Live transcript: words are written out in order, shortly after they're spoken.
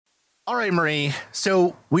All right, Marie.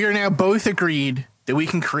 So we are now both agreed that we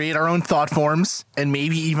can create our own thought forms and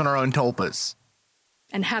maybe even our own tulpas.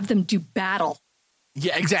 And have them do battle.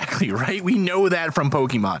 Yeah, exactly, right? We know that from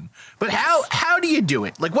Pokemon. But how do you do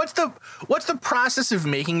it? Like what's the process of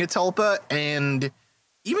making a tulpa and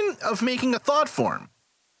even of making a thought form?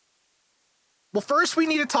 Well, first we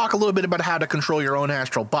need to talk a little bit about how to control your own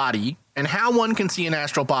astral body and how one can see an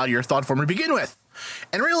astral body or thought form to begin with.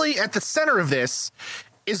 And really at the center of this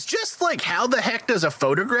is just like how the heck does a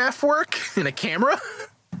photograph work in a camera?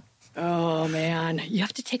 Oh, man. You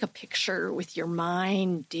have to take a picture with your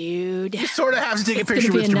mind, dude. You sort of have to take a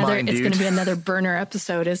picture with your mind, dude. It's going to be another burner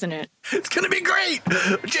episode, isn't it? It's going to be great.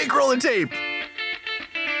 Jake, roll the tape.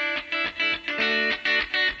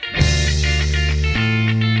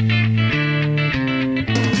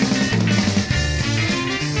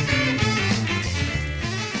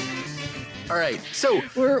 All right, so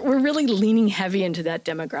we're really leaning heavy into that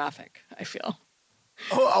demographic, I feel.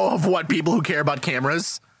 Oh, of what? People who care about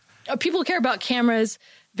cameras? People who care about cameras,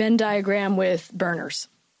 Venn diagram with burners.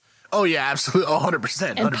 Oh, yeah, absolutely.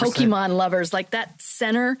 100%. And Pokemon lovers, like that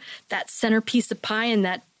center piece of pie in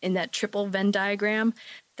that triple Venn diagram,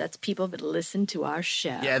 that's people that listen to our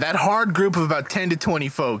show. Yeah, that hard group of about 10 to 20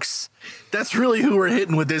 folks. That's really who we're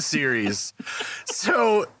hitting with this series.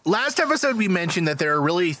 So last episode, we mentioned that there are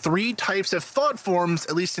really three types of thought forms,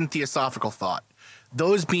 at least in theosophical thought.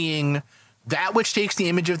 Those being that which takes the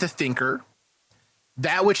image of the thinker,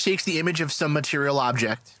 that which takes the image of some material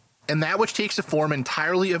object, and that which takes a form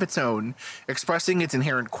entirely of its own, expressing its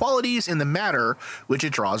inherent qualities in the matter which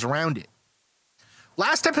it draws around it.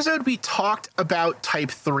 Last episode, we talked about type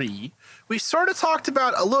 3. We sort of talked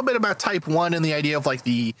about a little bit about type 1 and the idea of like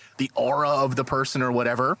the aura of the person or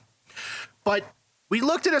whatever. But we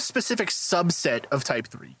looked at a specific subset of type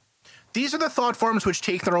 3. These are the thought forms which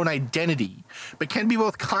take their own identity, but can be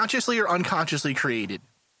both consciously or unconsciously created.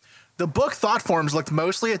 The book Thought Forms looked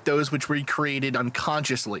mostly at those which were created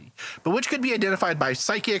unconsciously, but which could be identified by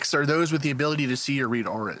psychics or those with the ability to see or read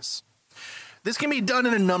auras. This can be done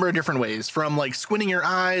in a number of different ways, from like squinting your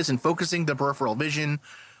eyes and focusing the peripheral vision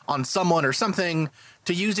on someone or something,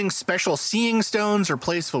 to using special seeing stones or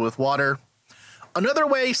plates filled with water. Another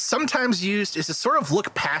way, sometimes used, is to sort of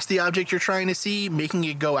look past the object you're trying to see, making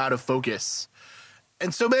it go out of focus.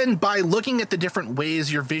 And so then by looking at the different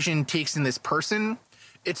ways your vision takes in this person,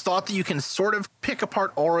 it's thought that you can sort of pick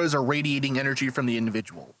apart auras or radiating energy from the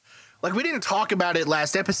individual. Like, we didn't talk about it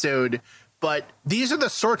last episode, but these are the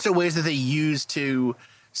sorts of ways that they use to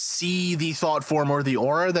see the thought form or the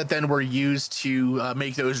aura that then were used to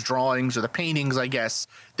make those drawings or the paintings, I guess,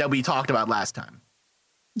 that we talked about last time.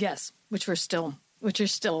 Yes, which are still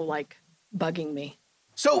like bugging me.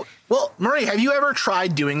 So, well, Marie, have you ever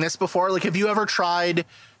tried doing this before? Like, have you ever tried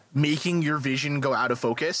making your vision go out of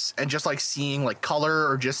focus and just like seeing like color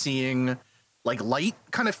or just seeing like light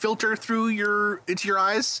kind of filter through into your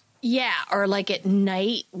eyes? Yeah, or like at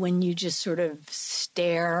night when you just sort of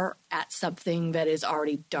stare at something that is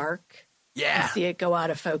already dark. Yeah. And see it go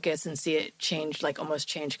out of focus and see it change, like almost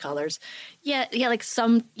change colors. Yeah, like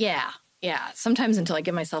sometimes until I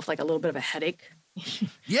give myself like a little bit of a headache.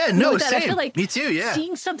 Yeah, no, same. I feel like me too, yeah.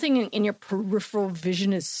 Seeing something in your peripheral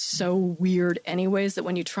vision is so weird anyways that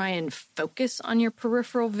when you try and focus on your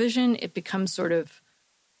peripheral vision, it becomes sort of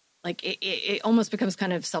like it almost becomes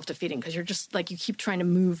kind of self-defeating because you're just like you keep trying to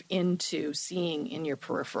move into seeing in your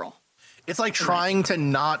peripheral. It's like trying to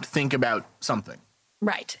not think about something.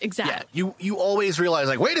 Right, exactly. Yeah, you always realize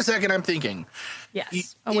like, wait a second, I'm thinking.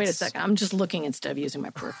 Yes. Wait a second. I'm just looking instead of using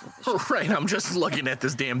my peripheral vision. Right, I'm just looking at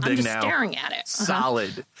this damn thing I'm just now. staring at it.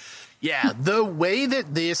 Solid. Yeah, the way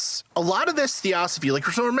that a lot of this theosophy, like,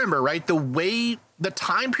 so remember, right, the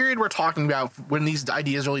time period we're talking about when these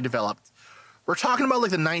ideas really developed, we're talking about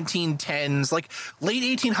like the 1910s, like late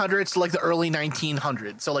 1800s to like the early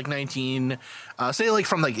 1900s. So like say like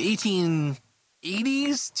from like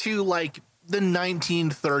 1880s to like the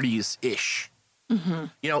 1930s ish. Mm-hmm.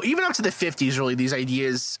 You know, even up to the 50s, really, these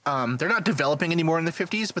ideas, they're not developing anymore in the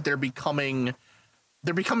 50s, but they're becoming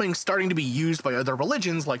starting to be used by other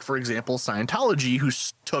religions, like, for example, Scientology, who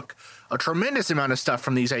took a tremendous amount of stuff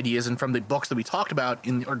from these ideas and from the books that we talked about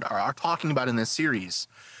or are talking about in this series.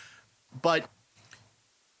 But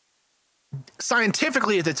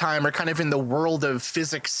scientifically at the time are kind of in the world of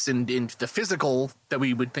physics and in the physical that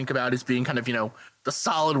we would think about as being kind of, you know, the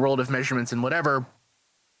solid world of measurements and whatever.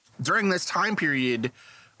 During this time period,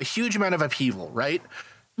 a huge amount of upheaval, right?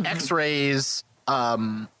 Mm-hmm. X-rays,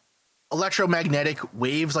 electromagnetic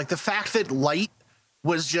waves, like the fact that light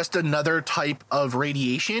was just another type of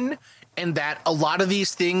radiation and that a lot of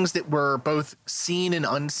these things that were both seen and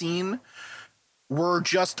unseen were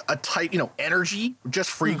just a type, energy, just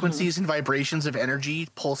frequencies and vibrations of energy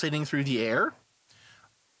pulsating through the air.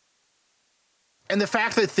 And the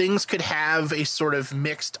fact that things could have a sort of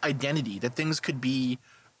mixed identity, that things could be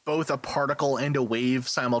both a particle and a wave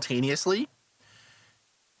simultaneously.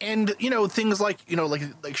 And, things like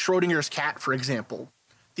Schrodinger's cat, for example,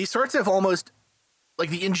 these sorts of almost like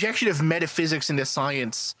the injection of metaphysics into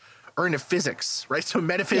science or into physics, right? So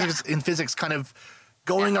metaphysics and physics kind of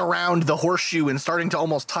going around the horseshoe and starting to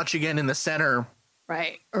almost touch again in the center.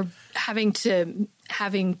 Right. Or having to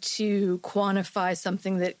quantify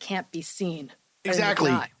something that can't be seen.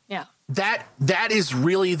 Exactly. Yeah. That is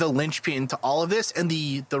really the linchpin to all of this and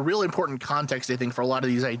the real important context, I think, for a lot of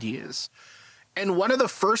these ideas. And one of the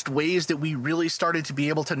first ways that we really started to be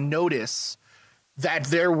able to notice that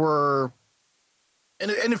there were,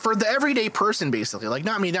 and for the everyday person, basically, like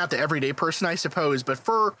not the everyday person, I suppose, but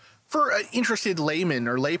for an interested layman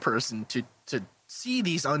or layperson to see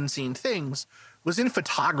these unseen things was in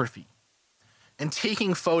photography and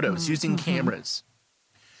taking photos using cameras.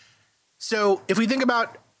 So if we think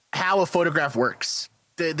about how a photograph works,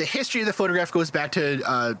 the history of the photograph goes back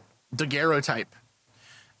to daguerreotype.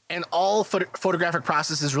 And all photographic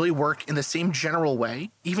processes really work in the same general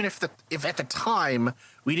way, even if at the time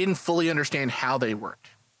we didn't fully understand how they worked.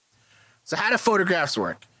 So how do photographs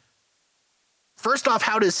work? First off,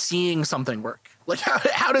 how does seeing something work? Like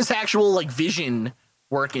how does actual vision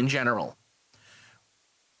work in general?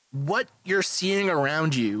 What you're seeing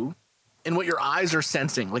around you and what your eyes are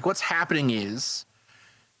sensing, like what's happening is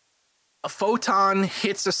a photon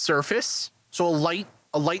hits a surface. So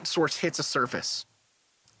a light source hits a surface.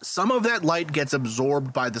 Some of that light gets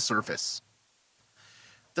absorbed by the surface.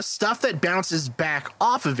 The stuff that bounces back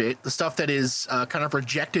off of it, the stuff that is kind of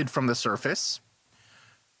rejected from the surface,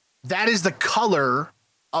 that is the color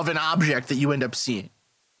of an object that you end up seeing.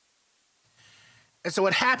 And so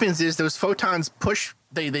what happens is those photons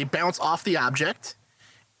they bounce off the object,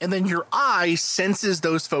 and then your eye senses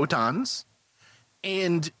those photons,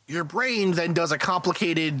 and your brain then does a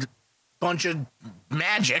complicated bunch of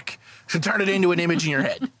magic to turn it into an image in your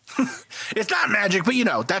head. It's not magic, but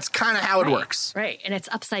that's kind of how it works. Right. And it's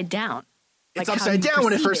upside down. It's upside down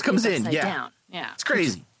when it first comes in. Yeah. Down. Yeah. It's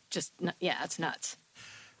crazy. It's nuts.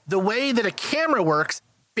 The way that a camera works,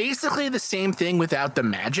 basically the same thing without the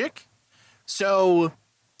magic. So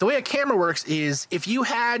the way a camera works is if you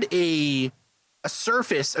had a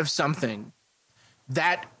surface of something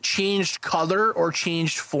that changed color or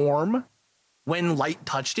changed form when light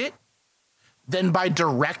touched it, then by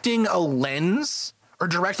directing a lens or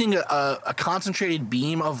directing a concentrated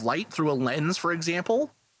beam of light through a lens, for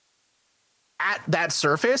example, at that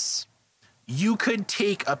surface, you could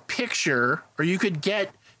take a picture or you could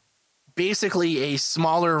get basically a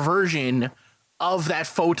smaller version of the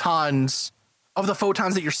photons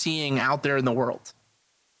that you're seeing out there in the world.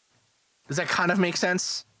 Does that kind of make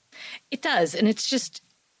sense? It does. And it's just,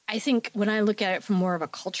 I think when I look at it from more of a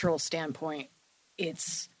cultural standpoint,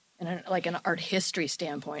 it's like an art history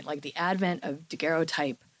standpoint, like the advent of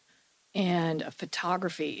daguerreotype and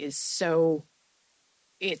photography is so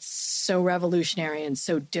revolutionary and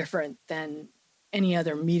so different than any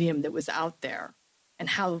other medium that was out there. And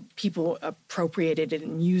how people appropriated it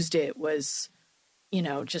and used it was,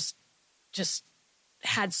 just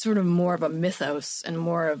had sort of more of a mythos and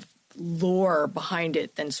more of lore behind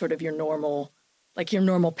it than sort of your normal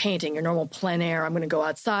painting, your normal plein air. I'm going to go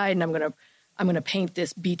outside and I'm going to paint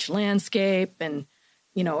this beach landscape and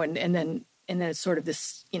then it's sort of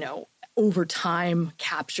this, over time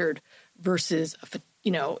captured versus,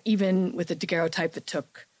 even with a daguerreotype that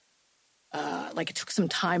took, it took some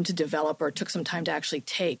time to develop or it took some time to actually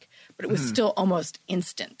take, but it was still almost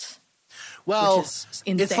instant. Well,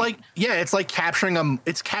 it's like capturing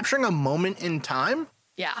a moment in time.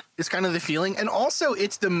 Yeah. It's kind of the feeling. And also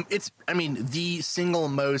it's the single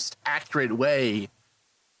most accurate way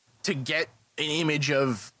to get an image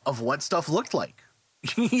of what stuff looked like.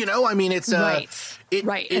 It's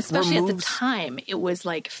right. Especially at the time, it was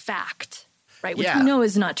like fact, right? Which we know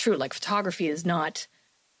is not true. Like photography is not,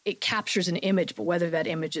 it captures an image, but whether that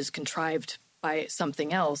image is contrived by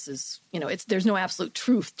something else is, there's no absolute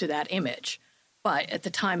truth to that image. But at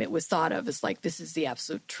the time it was thought of as like, this is the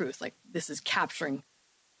absolute truth. Like this is capturing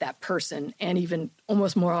that person, and even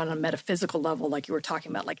almost more on a metaphysical level, like you were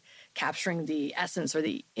talking about, like capturing the essence or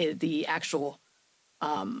the actual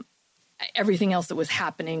everything else that was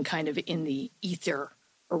happening kind of in the ether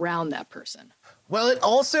around that person. Well, it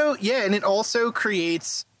also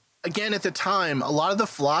creates, again, at the time, a lot of the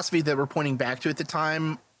philosophy that we're pointing back to at the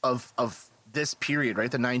time of this period, right,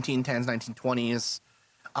 the 1910s, 1920s,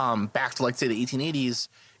 back to, like, say, the 1880s,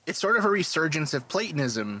 it's sort of a resurgence of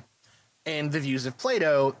Platonism and the views of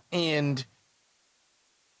Plato. And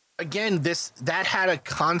again, that had a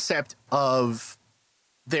concept of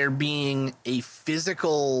there being the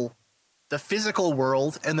physical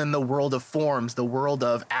world, and then the world of forms, the world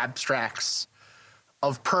of abstracts,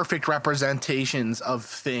 of perfect representations of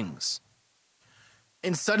things.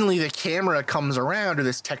 And suddenly the camera comes around, or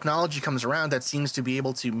this technology comes around that seems to be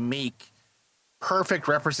able to make perfect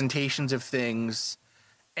representations of things.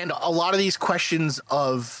 And a lot of these questions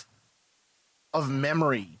of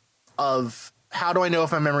memory, of how do I know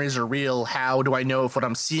if my memories are real? How do I know if what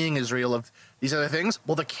I'm seeing is real? Of these other things?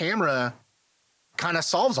 Well, the camera kind of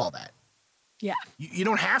solves all that. Yeah. You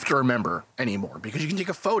don't have to remember anymore, because you can take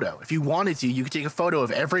a photo. If you wanted to, you could take a photo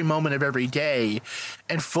of every moment of every day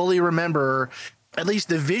and fully remember at least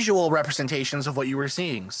the visual representations of what you were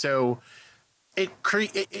seeing. So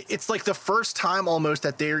it's like the first time almost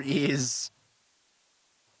that there is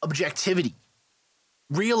objectivity,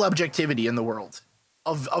 real objectivity in the world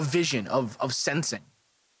of vision, of sensing.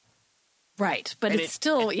 Right. But it's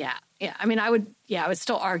still, yeah. I mean, I would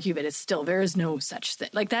still argue that it's still, there is no such thing.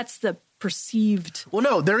 Like, that's the perceived. Well,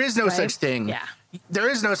 no, there is no right? such thing. Yeah. There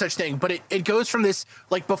is no such thing. But it goes from this,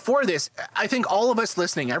 like before this, I think all of us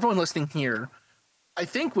listening, everyone listening here, I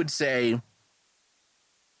think would say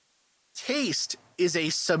taste is a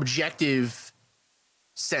subjective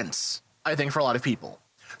sense, I think, for a lot of people.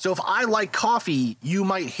 So if I like coffee, you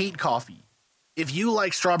might hate coffee. If you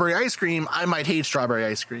like strawberry ice cream, I might hate strawberry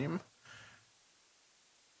ice cream.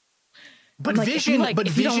 But like, vision,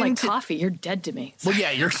 if you don't like coffee, you're dead to me. Well, yeah,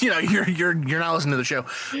 you're not listening to the show.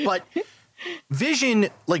 But vision,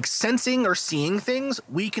 like sensing or seeing things,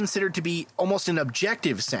 we consider to be almost an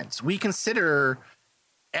objective sense. We consider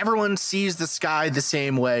everyone sees the sky the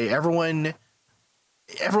same way. Everyone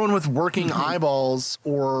with working eyeballs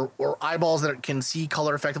or eyeballs that can see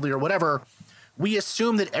color effectively or whatever, we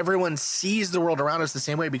assume that everyone sees the world around us the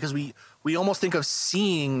same way, because we almost think of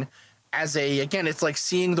seeing as it's like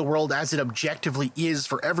seeing the world as it objectively is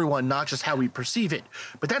for everyone, not just how we perceive it.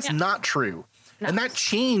 But that's not true. No. And that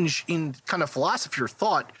change in kind of philosophy or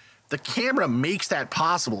thought, the camera makes that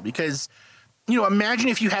possible, because, imagine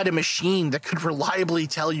if you had a machine that could reliably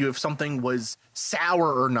tell you if something was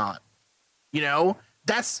sour or not.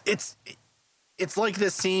 It's like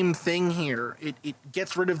the same thing here. It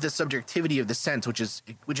gets rid of the subjectivity of the sense, which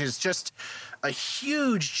is just a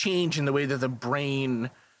huge change in the way that the brain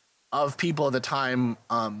of people at the time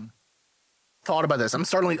thought about this. I'm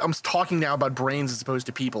talking now about brains as opposed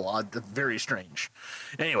to people. Very strange.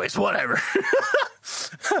 Anyways, whatever.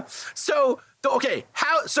 So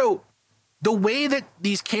the way that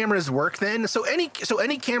these cameras work then, so any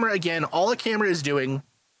camera, again, all a camera is doing,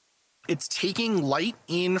 it's taking light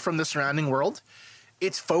in from the surrounding world.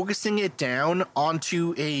 It's focusing it down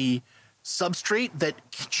onto a substrate that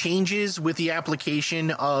changes with the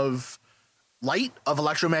application of light, of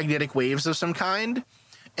electromagnetic waves of some kind.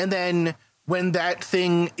 And then when that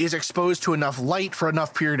thing is exposed to enough light for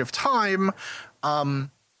enough period of time,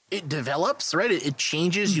 it develops, right? It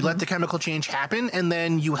changes. You let the chemical change happen, and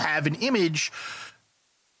then you have an image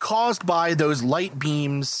caused by those light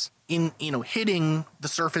beams hitting the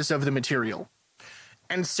surface of the material.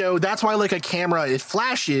 And so that's why, like a camera, it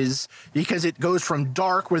flashes, because it goes from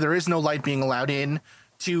dark, where there is no light being allowed in,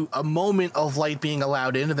 to a moment of light being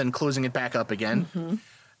allowed in, and then closing it back up again.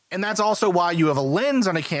 And that's also why you have a lens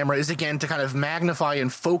on a camera, is again to kind of magnify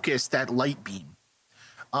and focus that light beam.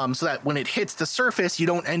 So that when it hits the surface, you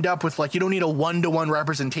don't end up with you don't need a 1-to-1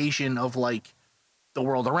 representation of the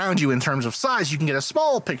world around you in terms of size. You can get a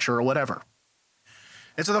small picture or whatever.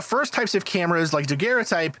 And so the first types of cameras, like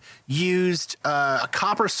daguerreotype, used a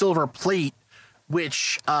copper silver plate,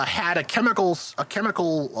 which had a chemical,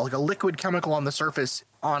 like a liquid chemical on the surface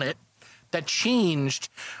on it that changed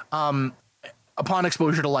upon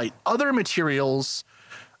exposure to light. Other materials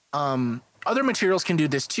can do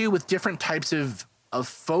this too, with different types of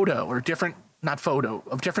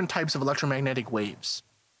different types of electromagnetic waves.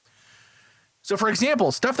 So, for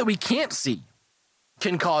example, stuff that we can't see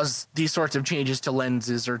can cause these sorts of changes to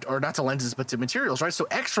lenses, or not to lenses, but to materials, right? So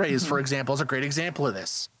X-rays, for example, is a great example of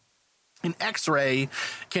this. An X-ray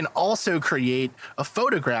can also create a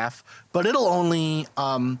photograph, but it'll only,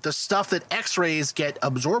 the stuff that X-rays get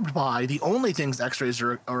absorbed by, the only things X-rays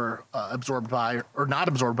are absorbed by, or not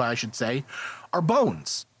absorbed by, I should say, are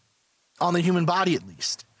bones, on the human body at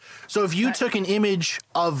least. So if you took an image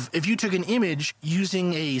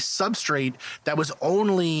using a substrate that was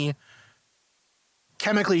only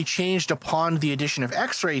chemically changed upon the addition of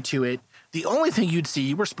X-ray to it, the only thing you'd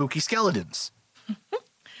see were spooky skeletons.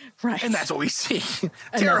 Right. And that's what we see.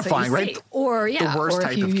 And Terrifying, right? Or the worst or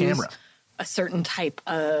type if you of camera. use a certain type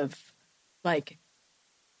of like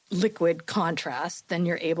liquid contrast, then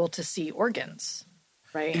you're able to see organs,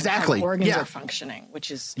 right? Exactly. And how the organs Yeah. are functioning,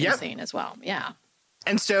 which is Yep. insane as well. Yeah.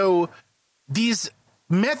 And so these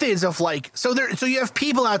methods of like, so you have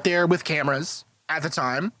people out there with cameras at the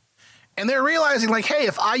time, and they're realizing like, hey,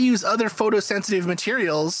 if I use other photosensitive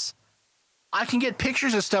materials, I can get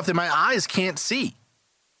pictures of stuff that my eyes can't see.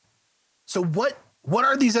 So what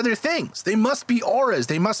are these other things? They must be auras.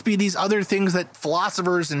 They must be these other things that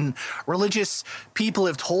philosophers and religious people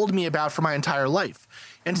have told me about for my entire life.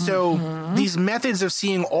 And so these methods of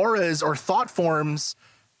seeing auras or thought forms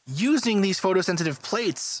using these photosensitive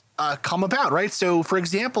plates come about, right? So, for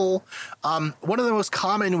example, one of the most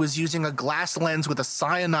common was using a glass lens with a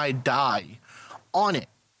cyanide dye on it.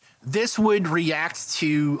 This would react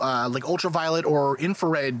to like ultraviolet or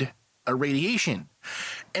infrared radiation.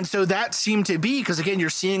 And so that seemed to be, because again, you're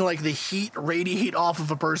seeing like the heat radiate off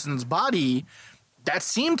of a person's body. That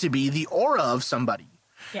seemed to be the aura of somebody.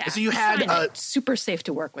 Yeah. So you had super safe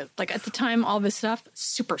to work with. Like at the time, all this stuff,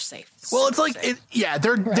 super safe. well, it's like,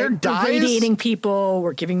 they're We're dyes. radiating people.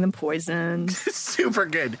 We're giving them poison. Super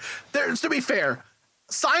good. To be fair,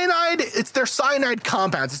 cyanide, they're cyanide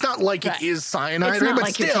compounds. It's not like it is cyanide, It's right? not But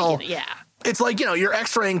like still, you're taking it. Yeah. it's like, you're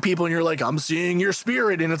x-raying people and you're like, I'm seeing your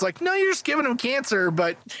spirit. And it's like, no, you're just giving them cancer,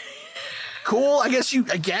 but cool. I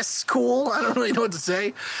guess cool. I don't really know what to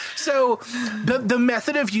say. So the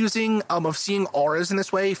method of using, of seeing auras in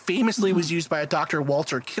this way famously was used by a Dr.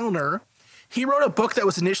 Walter Kilner. He wrote a book that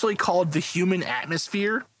was initially called The Human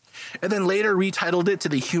Atmosphere, and then later retitled it to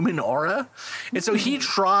The Human Aura. And so he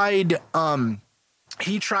tried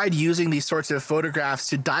using these sorts of photographs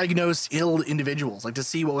to diagnose ill individuals, like to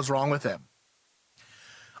see what was wrong with them.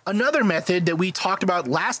 Another method that we talked about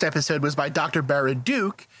last episode was by Dr.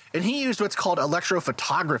 Baraduc, and he used what's called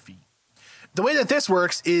electrophotography. The way that this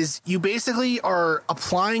works is you basically are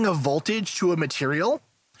applying a voltage to a material.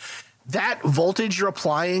 That voltage you're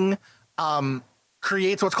applying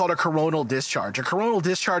creates what's called a coronal discharge. A coronal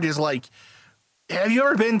discharge is like, have you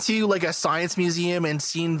ever been to like a science museum and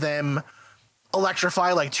seen them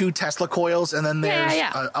electrify like 2 Tesla coils and then there's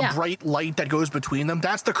a bright light that goes between them?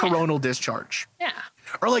 That's the coronal discharge. Yeah.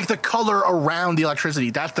 Or like the color around the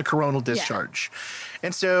electricity, that's the coronal discharge.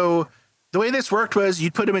 And so the way this worked was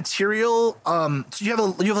you'd put a material, so you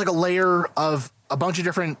have like a layer of a bunch of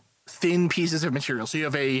different thin pieces of material. So you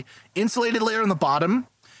have a insulated layer on the bottom,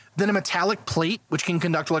 then a metallic plate, which can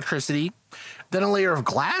conduct electricity, then a layer of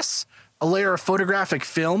glass, a layer of photographic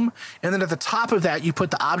film, and then at the top of that, you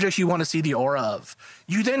put the objects you want to see the aura of.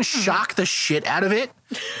 You then shock the shit out of it,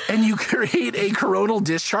 and you create a coronal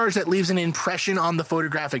discharge that leaves an impression on the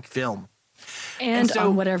photographic film. And so,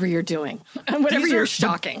 on whatever you're doing, and whatever you're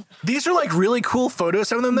shocking. These are like really cool photos.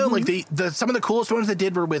 Some of them, though, like some of the coolest ones they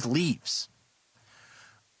did were with leaves.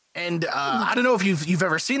 And I don't know if you've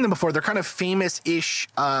ever seen them before. They're kind of famous-ish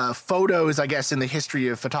photos, I guess, in the history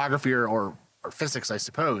of photography or physics, I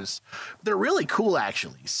suppose. They're really cool,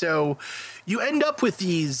 actually. So you end up with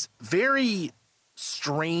these very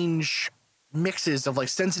strange mixes of like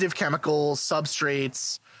sensitive chemicals,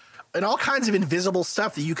 substrates, and all kinds of invisible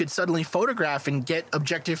stuff that you could suddenly photograph and get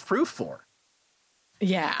objective proof for.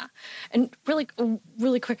 Yeah. And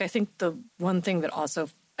really quick, I think the one thing that also,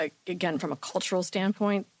 again, from a cultural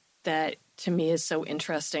standpoint, that to me is so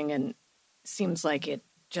interesting and seems like it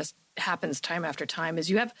just happens time after time is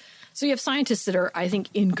you have scientists that are, I think,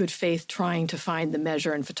 in good faith trying to find the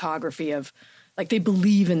measure in photography of, like, they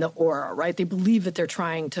believe in the aura, right? They believe that they're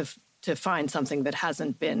trying to find something that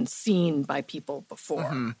hasn't been seen by people before.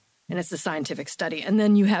 Mm-hmm. And it's a scientific study. And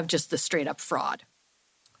then you have just the straight up fraud,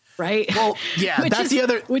 right? Well, yeah,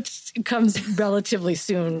 which comes relatively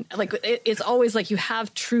soon. Like it's always like you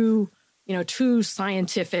have true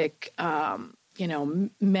scientific,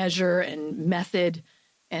 measure and method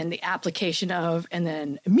and the application of, and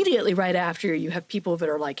then immediately right after you have people that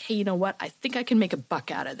are like, hey, you know what? I think I can make a buck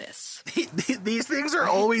out of this. These things are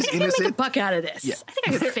always innocent. I can make a buck out of this. Yeah. I think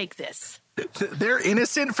I could fake this. They're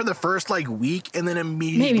innocent for the first like week, and then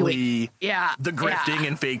immediately the grifting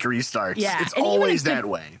and fakery starts. Yeah. It's always that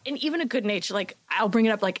way. And even a good nature, like I'll bring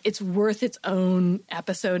it up, like it's worth its own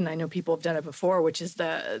episode, and I know people have done it before, which is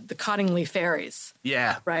the Cottingley Fairies.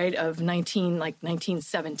 Yeah. Right, of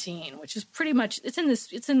 1917, which is pretty much it's in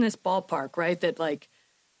this ballpark, right? That like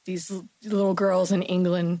these little girls in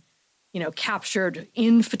England, captured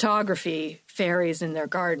in photography fairies in their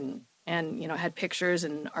garden. And, had pictures,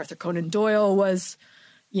 and Arthur Conan Doyle was,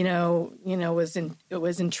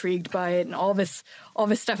 was intrigued by it and all this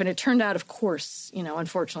stuff. And it turned out, of course,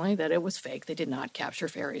 unfortunately, that it was fake. They did not capture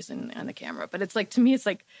fairies on the camera. But it's like, to me, it's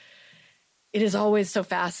like, it is always so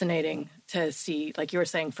fascinating to see, like you were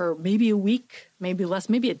saying, for maybe a week, maybe less,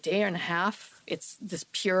 maybe a day and a half, it's this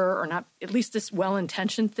pure, or not, at least this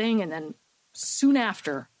well-intentioned thing. And then soon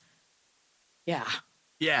after, yeah,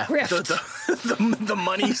 grift. the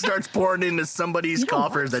money starts pouring into somebody's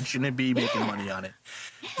coffers that shouldn't be making money on it.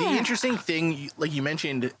 Yeah. The interesting thing, like you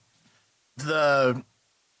mentioned, the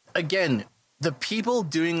people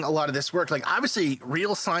doing a lot of this work, like obviously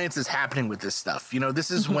real science is happening with this stuff.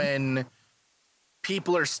 This is when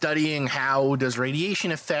people are studying how does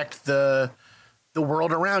radiation affect the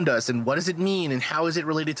world around us, and what does it mean, and how is it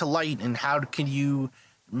related to light, and how can you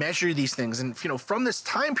measure these things. And from this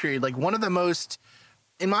time period, like one of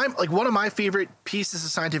my favorite pieces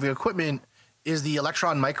of scientific equipment is the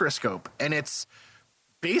electron microscope, and it's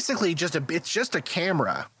basically just a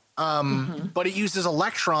camera, but it uses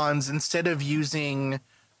electrons instead of using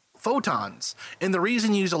photons. And the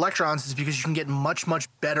reason you use electrons is because you can get much, much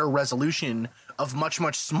better resolution of much,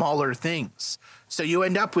 much smaller things. So you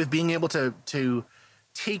end up with being able to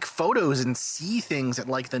take photos and see things at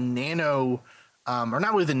like the nano, or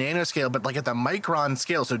not really the nanoscale, but like at the micron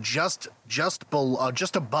scale. So just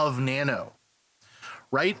above nano,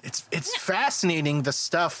 right? It's fascinating, the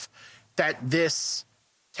stuff that this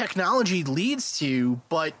technology leads to,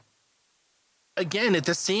 but again, at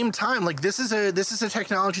the same time, like this is a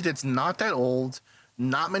technology that's not that old.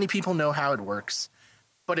 Not many people know how it works,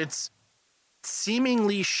 but it's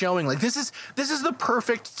seemingly showing like this is the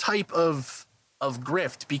perfect type of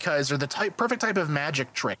grift, because, or the perfect type of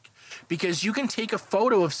magic trick, because you can take a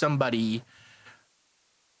photo of somebody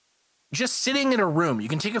just sitting in a room. You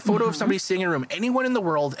can take a photo of somebody sitting in a room, anyone in the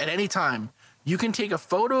world at any time. You can take a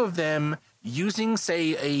photo of them using,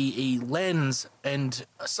 say, a lens and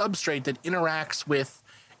a substrate that interacts with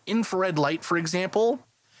infrared light, for example,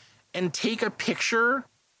 and take a picture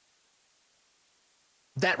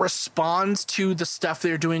that responds to the stuff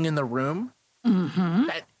they're doing in the room.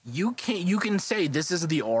 That you can say this is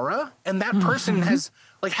the aura, and that person has,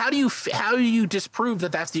 like, how do you disprove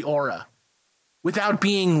that that's the aura without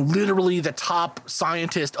being literally the top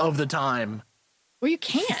scientist of the time? Well, you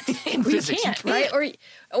can't. You can't, right?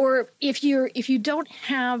 Or if you don't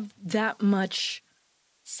have that much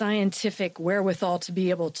scientific wherewithal to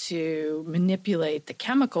be able to manipulate the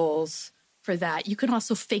chemicals for that, you can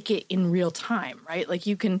also fake it in real time, right? Like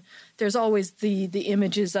there's always the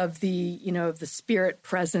images of the spirit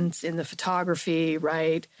presence in the photography,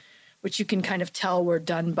 right? Which you can kind of tell were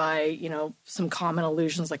done by, some common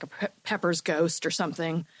illusions, like a Pepper's ghost or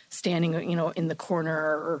something standing, in the corner,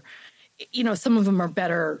 or, some of them are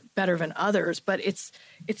better than others, but it's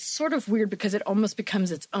sort of weird because it almost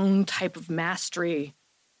becomes its own type of mastery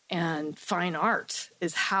and fine art,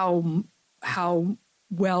 is how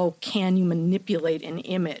well can you manipulate an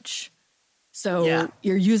image. So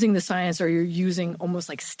you're using the science, or you're using almost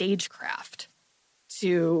like stagecraft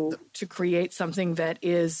to create something that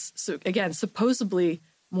is, so again, supposedly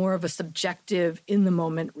more of a subjective, in the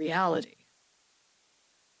moment reality,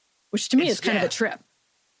 which to me is kind of a trip.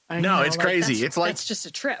 It's crazy. It's just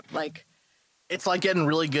a trip. Like, it's like getting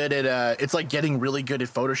really good at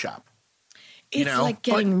Photoshop. It's like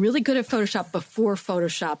getting really good at Photoshop before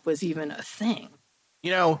Photoshop was even a thing.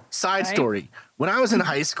 Side story. When I was in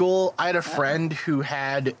high school, I had a friend who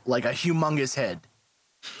had like a humongous head,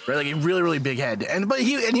 right? Like a really, really big head. But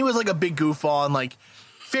he was like a big goofball and like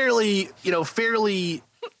fairly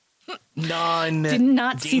non-dangerous. Did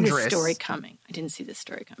not see this story coming. I didn't see this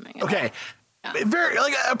story coming. Okay. Very,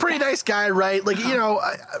 like a pretty nice guy, right? Like,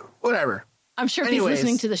 whatever. I'm sure if he's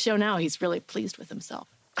listening to the show now, he's really pleased with himself.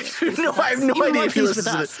 No, I have no idea if he listens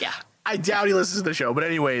to this. Yeah. I doubt he listens to the show. But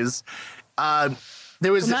anyways,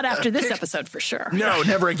 there was not after this episode for sure. No,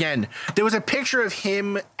 never again. There was a picture of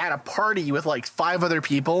him at a party with like 5 other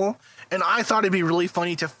people, and I thought it'd be really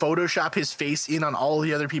funny to Photoshop his face in on all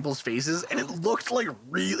the other people's faces, and it looked like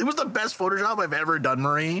it was the best Photoshop I've ever done,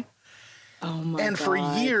 Marie. Oh my God. And for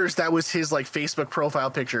years, that was his like Facebook profile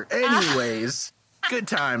picture. Anyways, good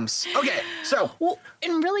times. Okay, so. Well,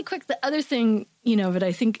 and really quick, the other thing, that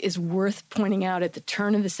I think is worth pointing out at the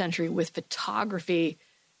turn of the century with photography,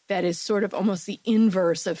 that is sort of almost the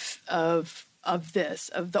inverse of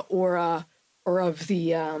the aura, or of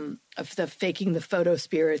the faking the photo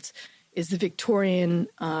spirits, is the Victorian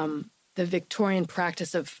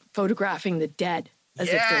practice of photographing the dead as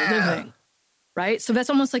if they're living. Right? So that's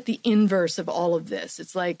almost like the inverse of all of this.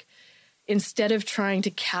 It's like, instead of trying to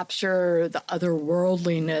capture the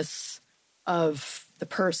otherworldliness of the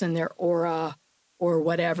person, their aura, or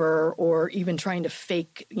whatever, or even trying to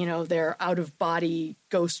fake, their out-of-body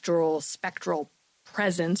ghostral, spectral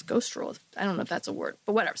presence. Ghostral, I don't know if that's a word,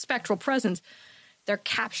 but whatever, spectral presence. They're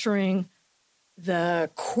capturing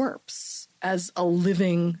the corpse as a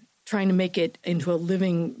living, trying to make it into a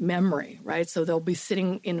living memory, right? So they'll be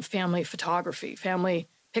sitting in family photography, family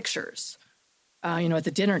pictures, at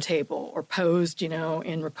the dinner table, or posed,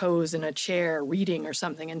 in repose in a chair reading or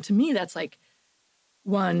something. And to me, that's like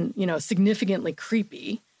one, significantly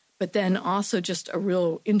creepy, but then also just a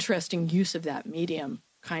real interesting use of that medium,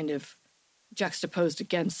 kind of juxtaposed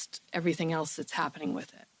against everything else that's happening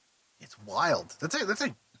with it. It's wild.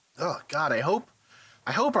 Oh God, I hope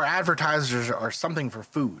our advertisers are something for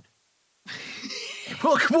food.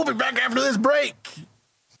 We'll be back after this break.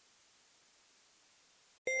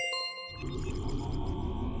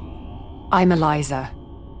 I'm Eliza,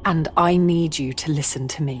 and I need you to listen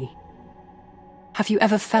to me. Have you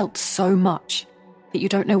ever felt so much that you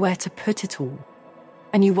don't know where to put it all,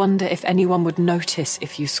 and you wonder if anyone would notice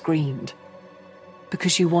if you screamed?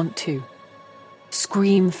 Because you want to.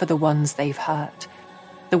 Scream for the ones they've hurt,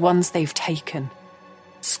 the ones they've taken.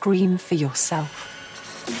 Scream for yourself.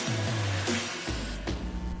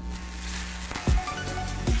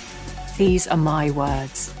 These are my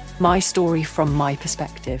words, my story from my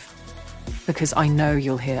perspective. Because I know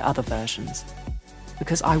you'll hear other versions.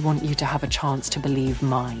 Because I want you to have a chance to believe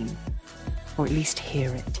mine. Or at least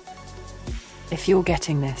hear it. If you're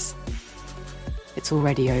getting this, it's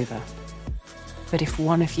already over. But if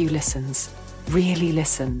one of you listens, really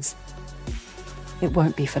listens, it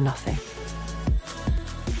won't be for nothing.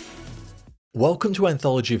 Welcome to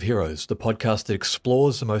Anthology of Heroes, the podcast that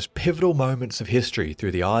explores the most pivotal moments of history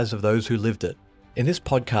through the eyes of those who lived it. In this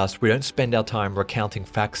podcast, we don't spend our time recounting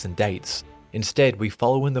facts and dates. Instead, we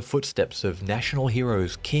follow in the footsteps of national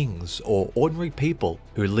heroes, kings, or ordinary people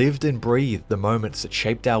who lived and breathed the moments that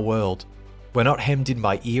shaped our world. We're not hemmed in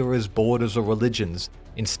by eras, borders, or religions.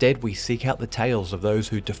 Instead, we seek out the tales of those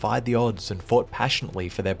who defied the odds and fought passionately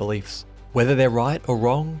for their beliefs. Whether they're right or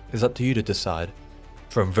wrong is up to you to decide.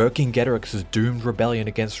 From Vercingetorix's doomed rebellion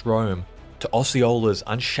against Rome, to Osceola's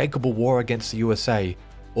unshakable war against the USA,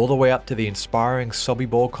 all the way up to the inspiring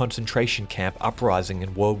Sobibor concentration camp uprising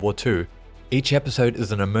in World War II, each episode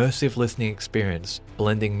is an immersive listening experience,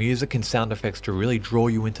 blending music and sound effects to really draw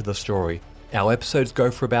you into the story. Our episodes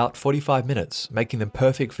go for about 45 minutes, making them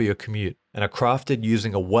perfect for your commute, and are crafted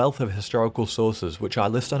using a wealth of historical sources, which I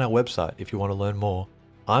list on our website if you want to learn more.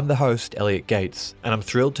 I'm the host, Elliot Gates, and I'm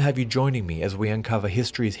thrilled to have you joining me as we uncover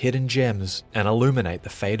history's hidden gems and illuminate the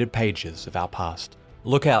faded pages of our past.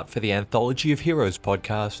 Look out for the Anthology of Heroes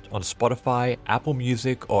podcast on Spotify, Apple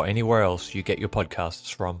Music, or anywhere else you get your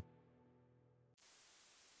podcasts from.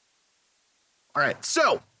 All right,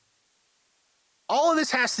 so all of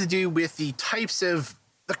this has to do with the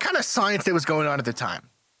kind of science that was going on at the time.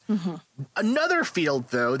 Mm-hmm. Another field,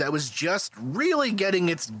 though, that was just really getting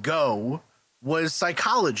its go was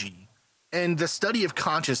psychology and the study of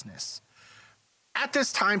consciousness. At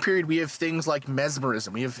this time period, we have things like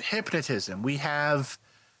mesmerism, we have hypnotism, we have,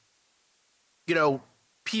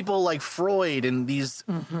 people like Freud and these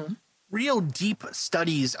real deep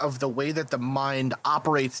studies of the way that the mind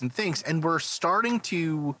operates and thinks. And we're starting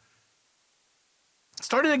to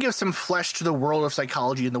give some flesh to the world of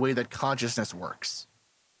psychology and the way that consciousness works.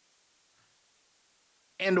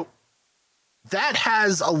 And that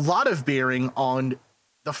has a lot of bearing on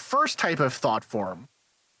the first type of thought form,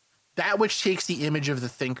 that which takes the image of the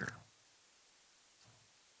thinker.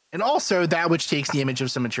 And also that which takes the image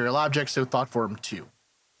of some material object, so thought form 2.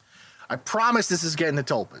 I promise this is getting the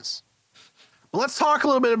tulpas. But let's talk a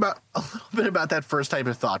little bit about that first type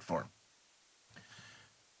of thought form.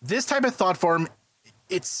 This type of thought form,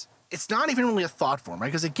 it's not even really a thought form, right?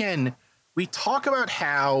 Because again, we talk about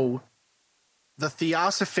how the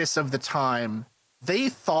theosophists of the time, they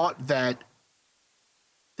thought that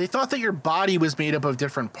your body was made up of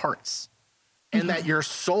different parts, and that your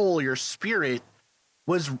soul, your spirit,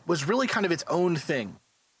 was really kind of its own thing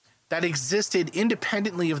that existed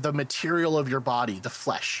independently of the material of your body, the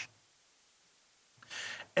flesh.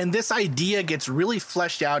 And this idea gets really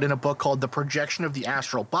fleshed out in a book called The Projection of the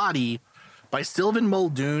Astral Body by Sylvan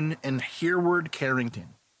Muldoon and Hereward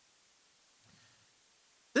Carrington.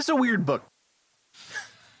 This is a weird book.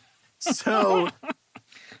 So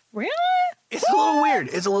really? It's a little weird.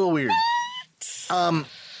 It's a little weird.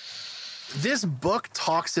 This book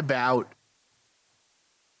talks about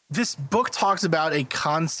a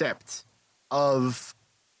concept of,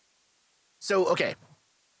 okay,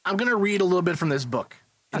 I'm going to read a little bit from this book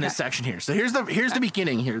in this section here. So here's the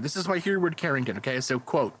beginning here. This is by Hereward Carrington. Okay. So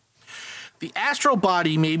quote, The astral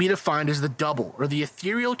body may be defined as the double or the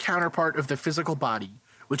ethereal counterpart of the physical body,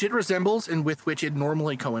 which it resembles and with which it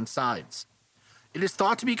normally coincides. It is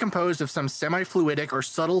thought to be composed of some semi-fluidic or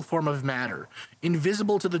subtle form of matter,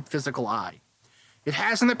 invisible to the physical eye. It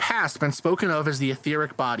has in the past been spoken of as the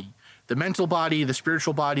etheric body, the mental body, the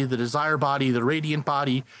spiritual body, the desire body, the radiant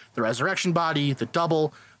body, the resurrection body, the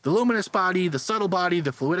double, the luminous body, the subtle body,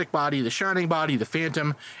 the fluidic body, the shining body, the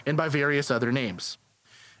phantom, and by various other names.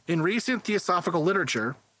 In recent theosophical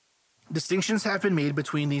literature, distinctions have been made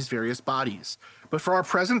between these various bodies, but for our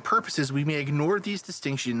present purposes, we may ignore these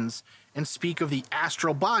distinctions and speak of the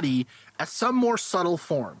astral body as some more subtle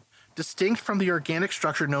form, distinct from the organic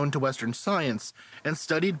structure known to Western science and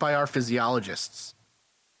studied by our physiologists.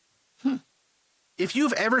 If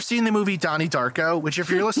you've ever seen the movie Donnie Darko, which if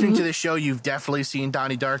you're listening to this show, you've definitely seen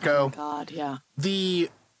Donnie Darko. Oh my God, yeah. The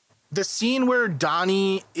scene where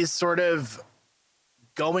Donnie is sort of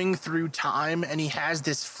going through time and he has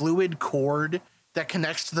this fluid cord that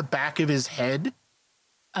connects to the back of his head.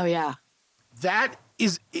 Oh, yeah. That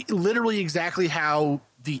is literally exactly how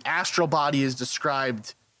the astral body is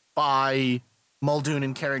described by Muldoon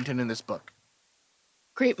and Carrington in this book.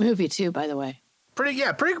 Great movie, too, by the way. Pretty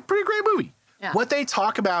great movie. Yeah. What they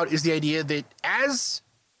talk about is the idea that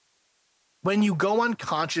when you go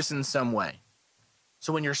unconscious in some way,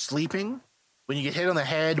 so when you're sleeping, when you get hit on the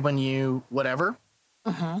head, when you whatever,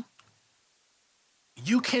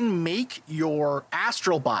 you can make your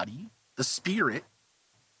astral body, the spirit,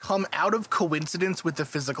 come out of coincidence with the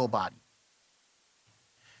physical body.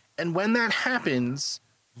 And when that happens,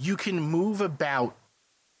 you can move about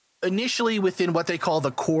initially within what they call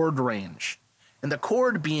the cord range. And the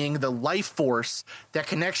cord being the life force that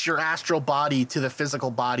connects your astral body to the physical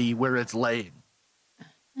body where it's laying.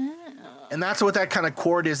 And that's what that kind of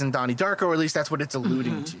cord is in Donnie Darko, or at least that's what it's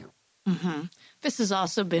alluding to. This has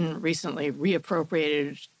also been recently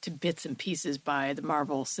reappropriated to bits and pieces by the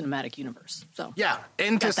Marvel Cinematic Universe. So yeah,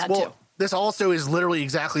 and too. This also is literally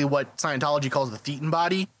exactly what Scientology calls the Thetan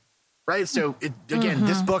body, right? So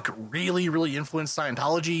this book really, really influenced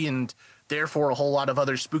Scientology and therefore a whole lot of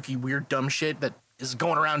other spooky, weird, dumb shit that is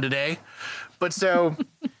going around today. But so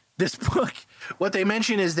this book, what they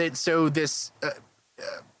mention is that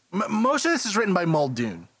most of this is written by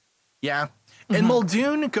Muldoon. Yeah. And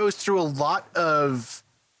Muldoon goes through a lot of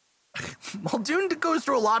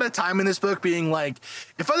time in this book being like,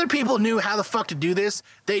 if other people knew how the fuck to do this,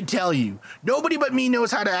 they'd tell you. Nobody but me knows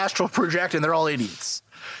how to astral project, and they're all idiots.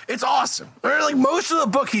 It's awesome. Or like most of the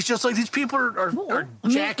book, he's just like, these people are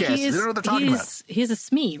jackasses. They don't know what they're talking about. He's a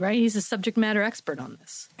SME, right? He's a subject matter expert on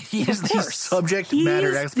this. He is the subject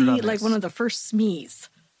matter expert on this. Like one of the first SMEs.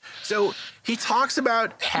 So he talks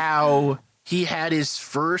about how he had his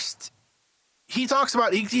first... He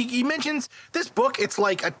mentions this book. It's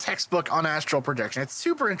like a textbook on astral projection. It's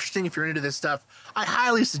super interesting if you're into this stuff. I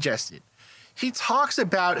highly suggest it. He talks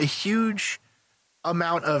about a huge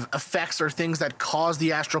amount of effects or things that cause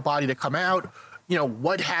the astral body to come out. You know,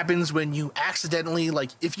 what happens when you accidentally,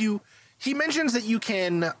 he mentions that you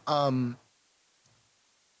can, a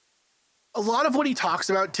lot of what he talks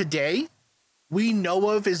about today, we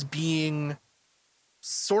know of as being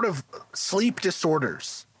sort of sleep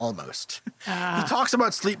disorders almost. He talks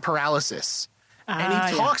about sleep paralysis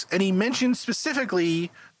and he mentions specifically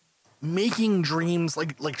making dreams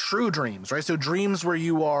like true dreams, right? So dreams where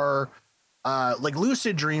you are like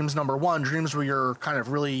lucid dreams, number one, dreams where you're kind of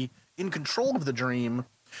really in control of the dream,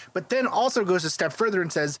 but then also goes a step further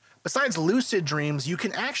and says, besides lucid dreams, you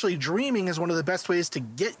can actually, dreaming is one of the best ways to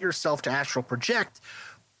get yourself to astral project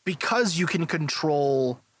because you can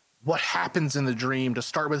control what happens in the dream to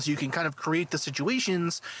start with. So you can kind of create the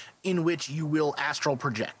situations in which you will astral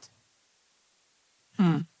project.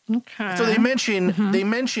 Okay. So they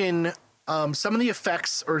mention some of the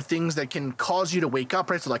effects or things that can cause you to wake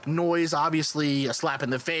up, right? So like noise, obviously, a slap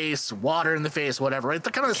in the face, water in the face, whatever, right?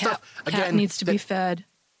 The kind of stuff, again, needs to be fed.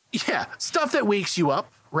 Yeah, stuff that wakes you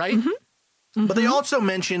up, right? But they also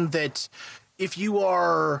mention that if you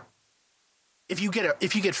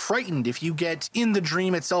get frightened, if you get in the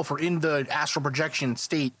dream itself or in the astral projection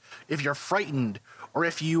state, if you're frightened or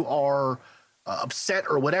if you are upset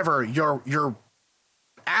or whatever, your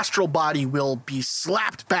astral body will be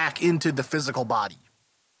slapped back into the physical body.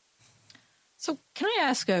 So can I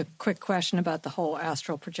ask a quick question about the whole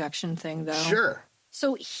astral projection thing, though? Sure.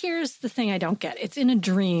 So here's the thing I don't get. It's in a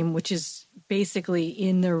dream, which is basically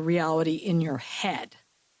in the reality in your head.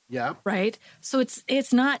 Yeah. Right? So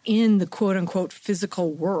it's not in the quote unquote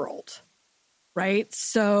physical world. Right?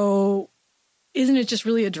 So isn't it just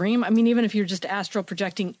really a dream? I mean, even if you're just astral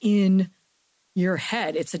projecting in your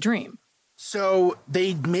head, it's a dream. So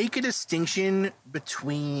they make a distinction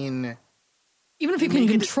between. Even if you can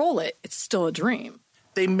control it, it's still a dream.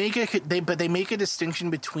 They make a distinction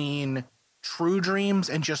between true dreams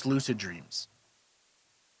and just lucid dreams.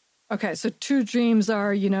 Okay, so true dreams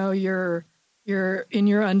are, you're in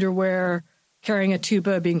your underwear carrying a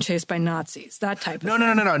tuba being chased by Nazis, that type of thing.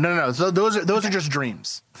 No. So those are just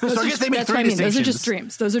dreams. So I guess they make three distinctions. Those are just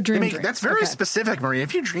dreams. Those are dreams. That's very specific, Maria.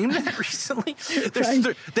 Have you dreamed that recently?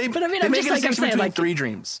 They but I mean, they I'm make just a distinction between like, three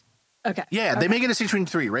dreams. Okay. Yeah, they make a distinction between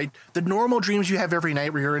three, right? The normal dreams you have every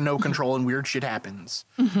night where you're in no control and weird shit happens.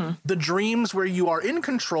 Mm-hmm. The dreams where you are in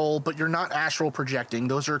control but you're not astral projecting,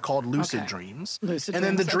 those are called lucid dreams. Lucid and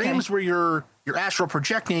then the dreams where you're astral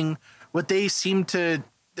projecting, what they seem to,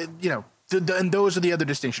 and those are the other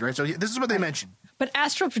distinction, right? So this is what they mentioned. But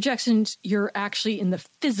astral projections, you're actually in the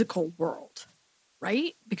physical world,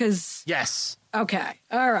 right? Because yes. Okay.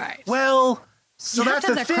 All right. Well, so that's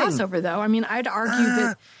the thing. Crossover, though. I mean, I'd argue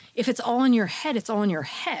that if it's all in your head, it's all in your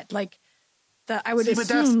head. Like that, I would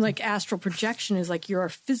assume like astral projection is like you're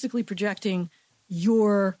physically projecting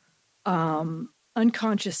your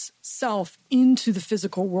unconscious self into the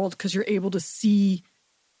physical world because you're able to see.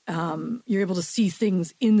 You're able to see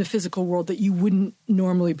things in the physical world that you wouldn't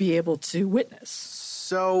normally be able to witness.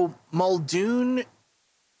 So Muldoon,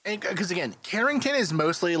 because again, Carrington is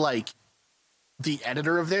mostly like the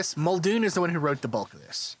editor of this. Muldoon is the one who wrote the bulk of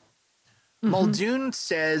this. Mm-hmm.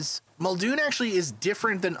 Muldoon actually is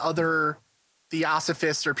different than other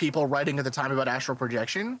theosophists or people writing at the time about astral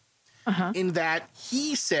projection in that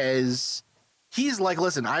he says, he's like,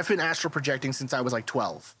 listen, I've been astral projecting since I was like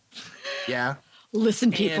 12. Yeah.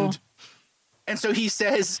 Listen, people. And so he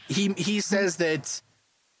says, he says that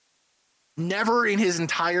never in his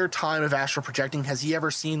entire time of astral projecting has he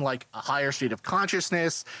ever seen like a higher state of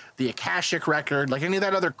consciousness, the Akashic record, like any of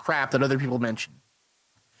that other crap that other people mention.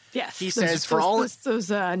 Yes. He says those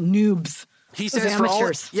noobs. He says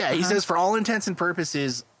amateurs. He says for all intents and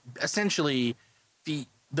purposes, essentially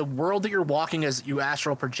the world that you're walking as you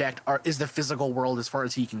astral project is the physical world as far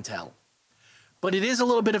as he can tell. But it is a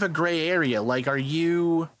little bit of a gray area. Like, are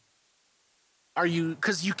you,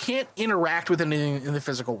 because you can't interact with anything in the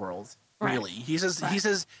physical world, really. Right. He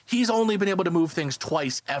says he's only been able to move things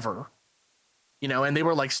twice ever, and they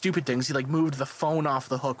were like stupid things. He like moved the phone off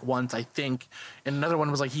the hook once, I think. And another one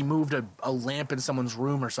was like, he moved a lamp in someone's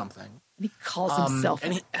room or something. He calls himself.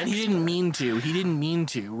 And he didn't mean to. He didn't mean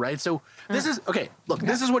to. Right. So this is, okay, look,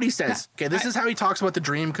 this is what he says. Okay. This is how he talks about the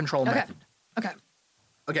dream control method.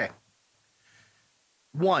 Okay.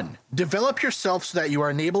 1. Develop yourself so that you are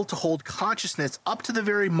enabled to hold consciousness up to the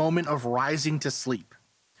very moment of rising to sleep.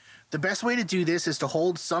 The best way to do this is to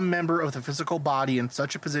hold some member of the physical body in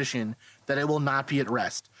such a position that it will not be at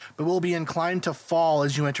rest, but will be inclined to fall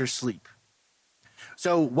as you enter sleep.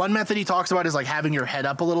 So one method he talks about is like having your head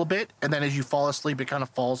up a little bit, and then as you fall asleep, it kind of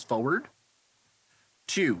falls forward.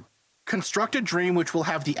 2. Construct a dream which will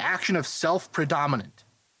have the action of self-predominant.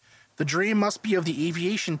 The dream must be of the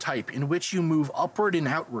aviation type in which you move upward and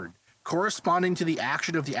outward, corresponding to the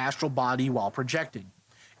action of the astral body while projecting.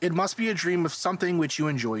 It must be a dream of something which you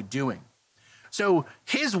enjoy doing. So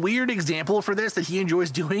his weird example for this that he enjoys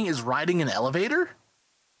doing is riding an elevator.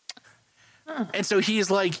 And so he's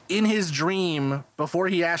like in his dream before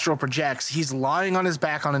he astral projects, he's lying on his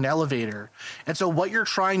back on an elevator. And so what you're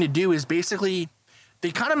trying to do is basically, they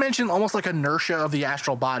kind of mention almost like inertia of the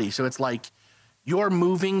astral body. So it's like, you're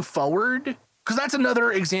moving forward, because that's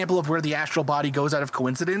another example of where the astral body goes out of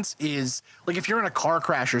coincidence is like if you're in a car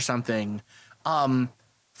crash or something,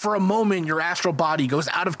 for a moment, your astral body goes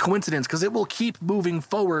out of coincidence because it will keep moving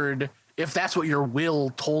forward if that's what your will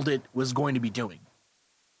told it was going to be doing.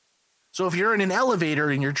 So if you're in an elevator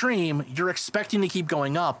in your dream, you're expecting to keep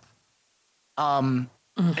going up. And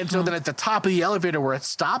so then at the top of the elevator where it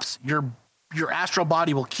stops, your astral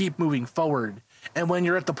body will keep moving forward. And when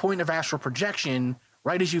you're at the point of astral projection,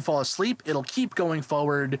 right as you fall asleep, it'll keep going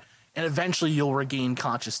forward, and eventually you'll regain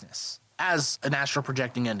consciousness as an astral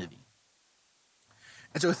projecting entity.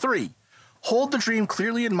 And so 3, hold the dream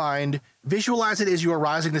clearly in mind, visualize it as you are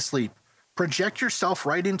rising to sleep, project yourself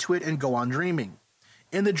right into it and go on dreaming.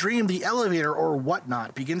 In the dream, the elevator or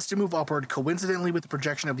whatnot begins to move upward coincidentally with the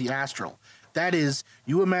projection of the astral. That is,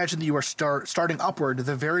 you imagine that you are starting upward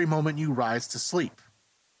the very moment you rise to sleep.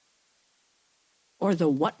 Or the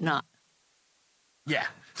whatnot. Yeah.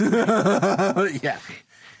 Yeah.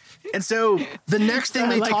 And so the next thing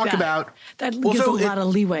they talk about that gives a lot of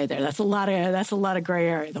leeway there. That's a lot of gray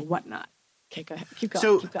area. The whatnot. Okay, go ahead. Keep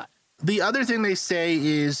going. Keep going. The other thing they say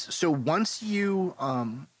is so once you've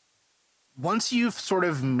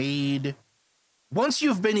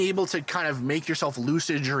been able to kind of make yourself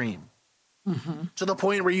lucid dream, To the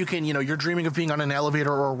point where you can, you're dreaming of being on an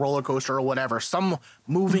elevator or a roller coaster or whatever, some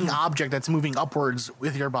moving object that's moving upwards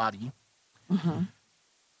with your body.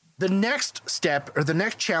 The next step or the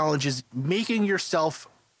next challenge is making yourself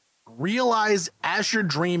realize as you're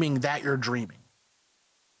dreaming that you're dreaming.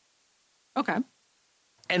 Okay.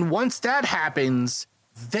 And once that happens,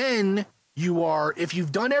 then if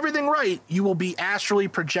you've done everything right, you will be astrally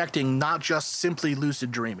projecting, not just simply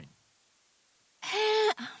lucid dreaming.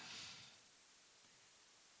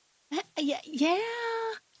 Yeah.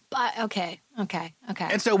 But okay.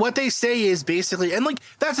 And so what they say is basically, and like,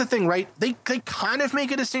 that's the thing, right? They kind of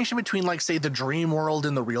make a distinction between, like, say, the dream world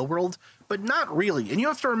and the real world, but not really. And you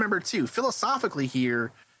have to remember too, philosophically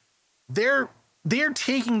here, they're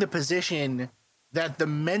taking the position that the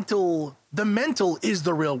mental is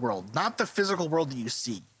the real world, not the physical world that you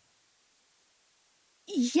see.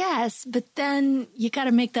 Yes, but then you got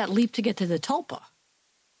to make that leap to get to the tulpa,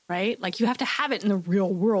 right? Like, you have to have it in the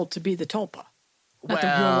real world to be the tulpa. Not the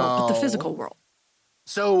real world, but the physical world.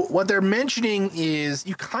 So what they're mentioning is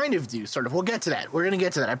you kind of do, sort of. We'll get to that. We're going to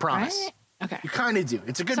get to that, I promise. Right? Okay. You kind of do.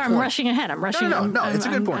 It's a good point. I'm rushing ahead. I'm rushing. No, it's a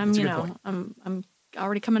good point. It's a good point. I'm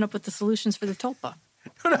already coming up with the solutions for the tulpa.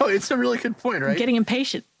 No, it's a really good point, right? I'm getting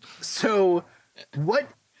impatient. So what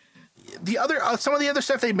the other some of the other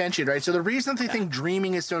stuff they mentioned, right? So the reason that they think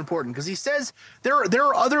dreaming is so important, because he says there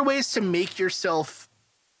are other ways to make yourself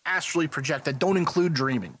astrally project that don't include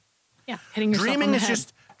dreaming. Yeah, hitting yourself on the head.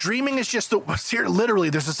 Dreaming is just here. Literally,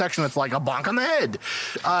 there's a section that's like a bonk on the head.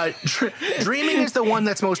 Dreaming is the one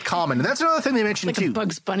that's most common, and that's another thing they mentioned like too. A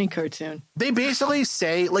Bugs Bunny cartoon. They basically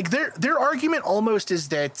say, like, their argument almost is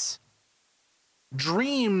that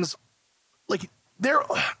dreams, like,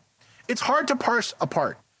 it's hard to parse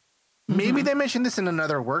apart. Maybe they mentioned this in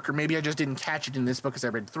another work, or maybe I just didn't catch it in this book as I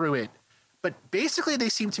read through it. But basically, they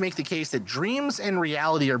seem to make the case that dreams and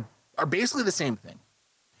reality are basically the same thing.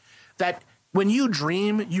 That when you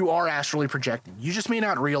dream, you are astrally projecting. You just may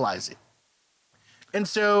not realize it. And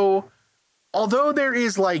so, although there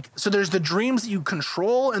is there's the dreams that you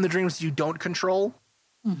control and the dreams that you don't control.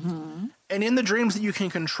 And in the dreams that you can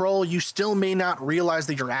control, you still may not realize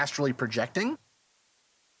that you're astrally projecting.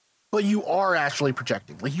 But you are astrally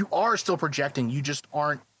projecting. Like, you are still projecting. You just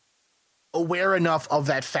aren't aware enough of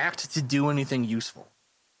that fact to do anything useful.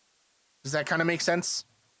 Does that kind of make sense?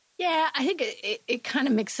 Yeah, I think it kind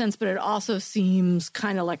of makes sense, but it also seems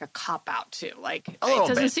kind of like a cop out too. Like,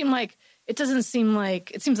 it seems like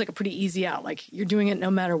it seems like a pretty easy out. Like, you're doing it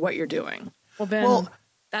no matter what you're doing. Well, then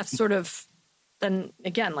that's sort of, then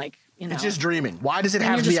again, like, it's just dreaming. Why does it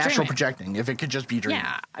have to be astral projecting if it could just be dreaming?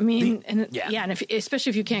 Yeah, I mean, and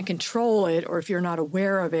especially if you can't control it, or if you're not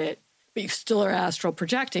aware of it, but you still are astral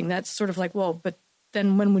projecting, that's sort of like, well, but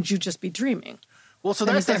then when would you just be dreaming? Well, so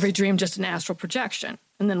that's every dream just an astral projection,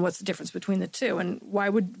 and then what's the difference between the two? And why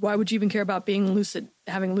would you even care about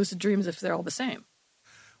having lucid dreams if they're all the same?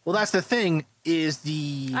 Well, that's the thing.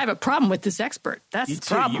 I have a problem with this expert. That's the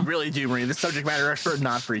problem. You really do, Marie. The subject matter expert,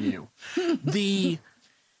 not for you. The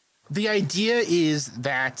idea is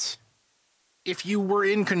that if you were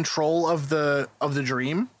in control of the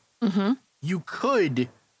dream, you could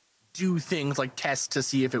do things like tests to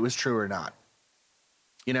see if it was true or not.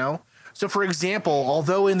 So, for example,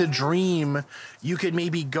 although in the dream you could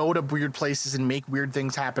maybe go to weird places and make weird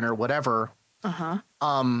things happen or whatever,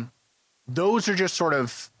 those are just sort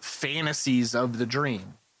of fantasies of the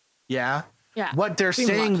dream. Yeah. Yeah. What they're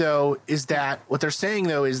saying though is that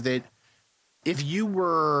if you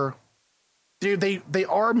were, they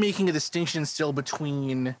are making a distinction still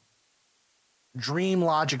between dream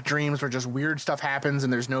logic dreams where just weird stuff happens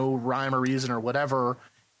and there's no rhyme or reason or whatever,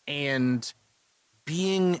 and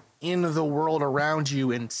being in the world around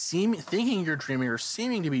you and thinking you're dreaming or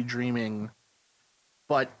seeming to be dreaming,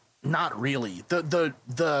 but not really.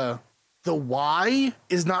 The why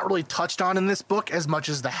is not really touched on in this book as much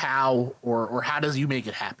as the how or how does you make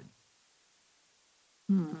it happen.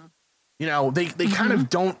 They kind of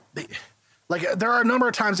don't. There are a number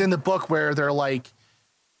of times in the book where they're like,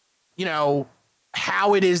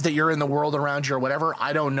 how it is that you're in the world around you or whatever,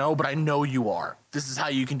 I don't know, but I know you are. This is how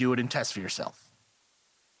you can do it and test for yourself.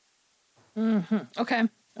 Okay.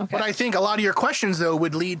 But I think a lot of your questions, though,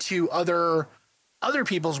 would lead to other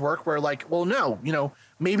people's work where, like, well, no,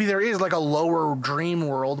 maybe there is like a lower dream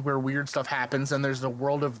world where weird stuff happens and there's the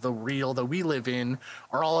world of the real that we live in.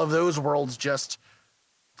 Are all of those worlds just,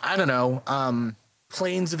 I don't know,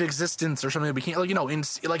 planes of existence or something that we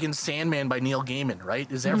can't, in Sandman by Neil Gaiman, right?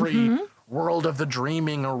 Is every world of the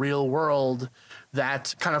dreaming a real world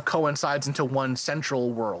that kind of coincides into one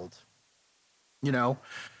central world? Yeah.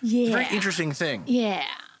 It's a very interesting thing. Yeah.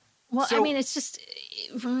 Well, I mean, it's just,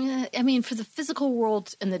 I mean, for the physical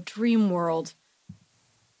world and the dream world,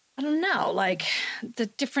 I don't know. Like, the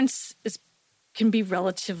difference can be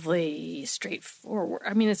relatively straightforward.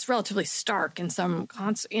 I mean, it's relatively stark in some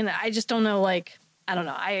I just don't know. Like, I don't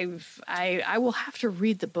know. I will have to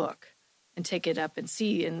read the book and take it up and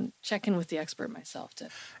see and check in with the expert myself.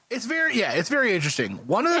 It's very interesting.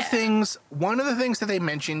 One of the things that they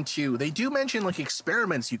mention too, they do mention like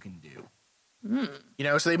experiments you can do. You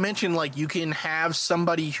know, so they mention like you can have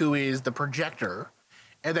somebody who is the projector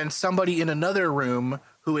and then somebody in another room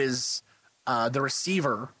who is the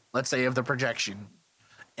receiver, let's say, of the projection.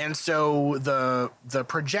 And so the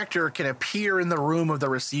projector can appear in the room of the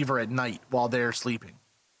receiver at night while they're sleeping.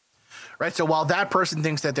 Right? So while that person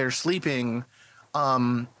thinks that they're sleeping,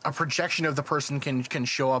 a projection of the person can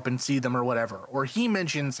show up and see them or whatever. Or he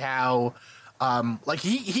mentions how like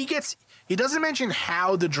he doesn't mention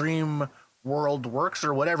how the dream world works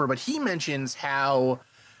or whatever, but he mentions how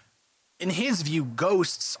in his view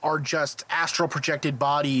ghosts are just astral projected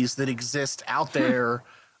bodies that exist out there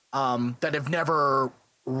that have never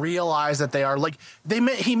realized that they are like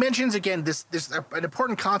he mentions again this an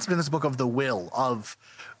important concept in this book of the will, of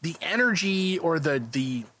the energy or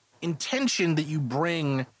the intention that you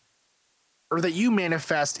bring or that you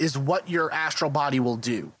manifest is what your astral body will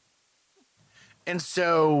do. And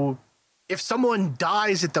so if someone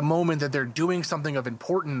dies at the moment that they're doing something of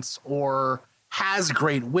importance or has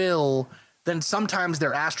great will, then sometimes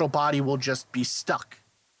their astral body will just be stuck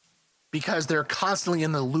because they're constantly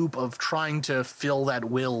in the loop of trying to fill that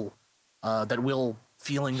will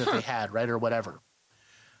feeling that they had, right? Or whatever.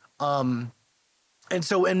 And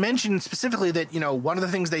mention specifically that, you know, one of the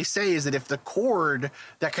things they say is that if the cord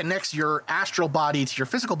that connects your astral body to your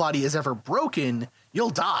physical body is ever broken,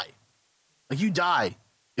 you'll die. Like, you die.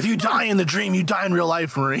 If you die in the dream, you die in real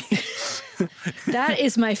life, Marie. That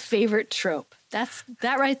is my favorite trope.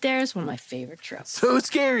 That right there is one of my favorite tropes. So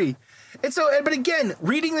scary. And so, but again,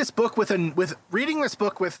 reading this book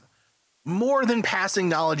with more than passing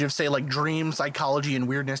knowledge of, say, like dream psychology and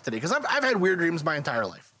weirdness today, because I've had weird dreams my entire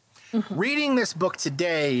life. Mm-hmm. Reading this book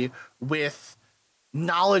today with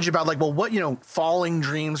knowledge about like, well, what, you know, falling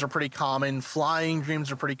dreams are pretty common, flying dreams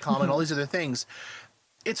are pretty common, all these other things.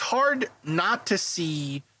 It's hard not to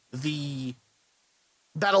see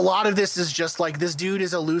that a lot of this is just like this dude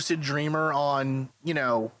is a lucid dreamer on, you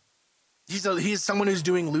know, he's someone who's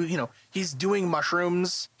doing, you know, he's doing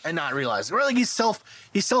mushrooms and not realizing, or like he's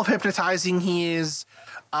self-hypnotizing. He is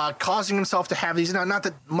causing himself to have these, not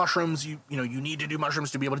that mushrooms, you know, you need to do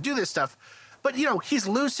mushrooms to be able to do this stuff, but you know, he's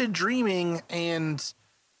lucid dreaming and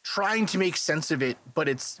trying to make sense of it,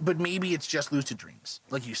 but maybe it's just lucid dreams,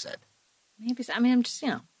 like you said. Maybe. I mean, I'm just, you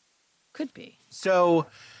know, could be. So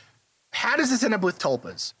how does this end up with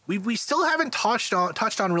tulpas? We still haven't touched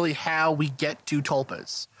on really how we get to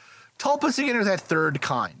tulpas. Tulpas, again, are that third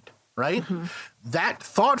kind, right? Mm-hmm. That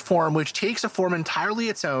thought form which takes a form entirely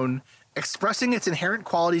its own, expressing its inherent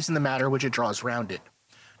qualities in the matter which it draws around it.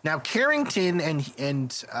 Now, Carrington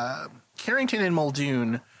and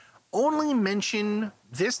Muldoon only mention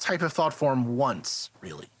this type of thought form once,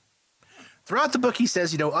 really. Throughout the book, he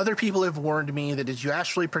says, you know, other people have warned me that as you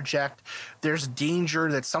astrally project, there's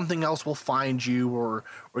danger that something else will find you, or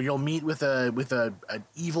you'll meet with an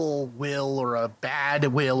evil will or a bad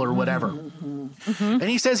will or whatever. Mm-hmm. Mm-hmm. And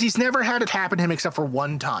he says he's never had it happen to him except for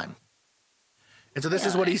one time. And so this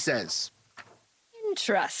is what he says.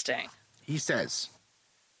 Interesting. He says,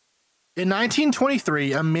 in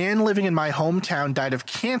 1923, a man living in my hometown died of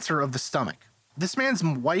cancer of the stomach. This man's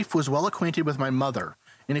wife was well acquainted with my mother,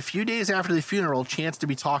 and a few days after the funeral chanced to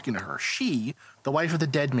be talking to her. She, the wife of the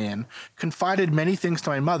dead man, confided many things to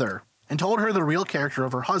my mother and told her the real character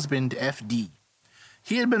of her husband, F.D.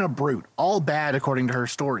 He had been a brute, all bad according to her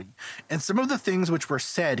story, and some of the things which were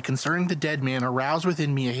said concerning the dead man aroused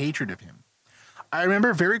within me a hatred of him. I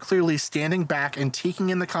remember very clearly standing back and taking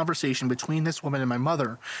in the conversation between this woman and my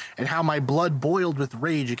mother, and how my blood boiled with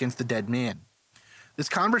rage against the dead man. This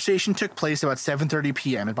conversation took place about 7:30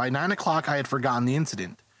 p.m., and by 9 o'clock I had forgotten the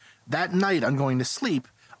incident. That night, on going to sleep,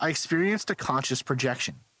 I experienced a conscious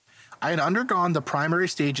projection. I had undergone the primary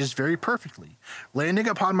stages very perfectly, landing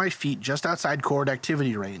upon my feet just outside cord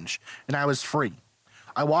activity range, and I was free.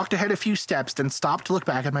 I walked ahead a few steps, then stopped to look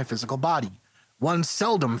back at my physical body. One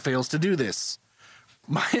seldom fails to do this.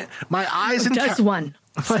 My eyes one.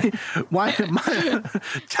 God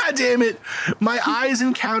damn it. My eyes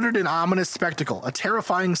encountered an ominous spectacle, a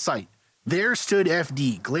terrifying sight. There stood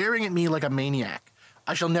F.D., glaring at me like a maniac.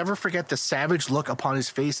 I shall never forget the savage look upon his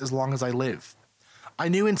face as long as I live. I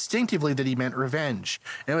knew instinctively that he meant revenge,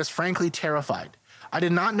 and was frankly terrified. I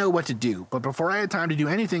did not know what to do, but before I had time to do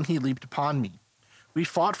anything, he leaped upon me. We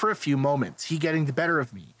fought for a few moments, he getting the better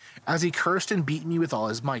of me, as he cursed and beat me with all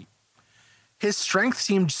his might. His strength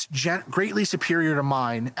seemed greatly superior to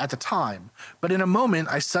mine at the time, but in a moment,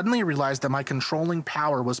 I suddenly realized that my controlling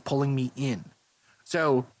power was pulling me in.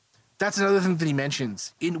 So that's another thing that he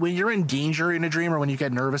mentions. When you're in danger in a dream or when you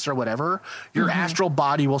get nervous or whatever, your astral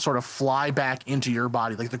body will sort of fly back into your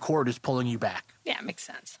body, like the cord is pulling you back. Yeah, makes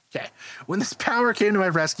sense. Okay. When this power came to my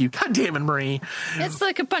rescue, God damn it, Marie. It's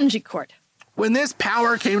like a bungee cord. When this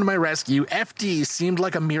power came to my rescue, FD seemed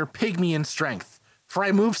like a mere pygmy in strength. For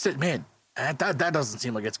I moved, man, that doesn't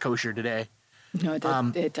seem like it's kosher today. No,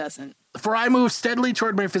 it doesn't. For I moved steadily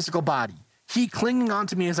toward my physical body, he clinging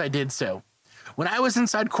onto me as I did so. When I was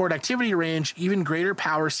inside cord activity range, even greater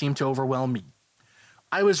power seemed to overwhelm me.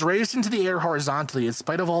 I was raised into the air horizontally in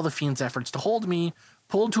spite of all the fiend's efforts to hold me,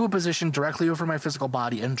 pulled to a position directly over my physical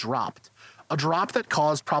body, and dropped. A drop that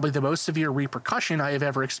caused probably the most severe repercussion I have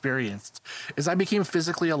ever experienced, as I became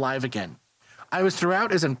physically alive again. I was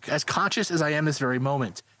throughout as conscious as I am this very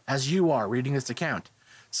moment, as you are reading this account.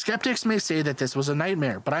 Skeptics may say that this was a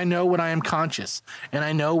nightmare, but I know when I am conscious, and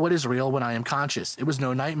I know what is real when I am conscious. It was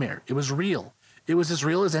no nightmare. It was real. It was as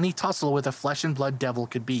real as any tussle with a flesh and blood devil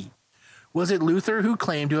could be. Was it Luther who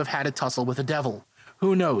claimed to have had a tussle with a devil?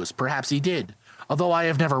 Who knows? Perhaps he did. Although I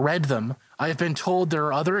have never read them, I have been told there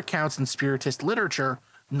are other accounts in Spiritist literature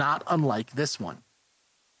not unlike this one.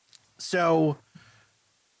 So,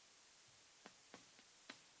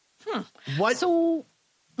 what? So,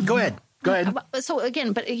 go ahead. So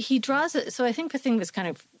again, but he draws it. So I think the thing that's kind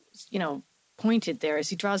of, pointed there is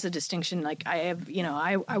he draws a distinction. Like I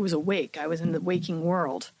was awake. I was in the waking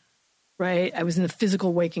world, right? I was in the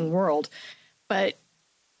physical waking world, but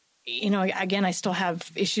again, I still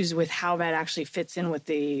have issues with how that actually fits in with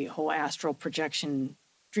the whole astral projection,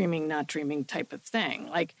 dreaming, not dreaming type of thing.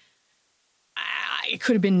 Like it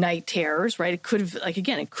could have been night terrors, right? It could have,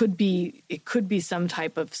 it could be some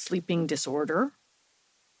type of sleeping disorder,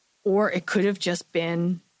 or it could have just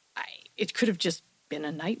been, a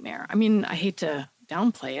nightmare. I mean, I hate to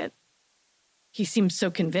downplay it. He seems so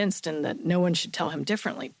convinced and that no one should tell him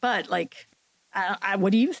differently. But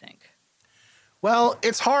what do you think? Well,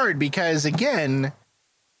 it's hard because, again,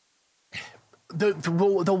 the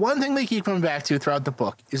one thing they keep coming back to throughout the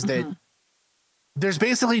book is that there's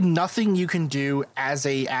basically nothing you can do as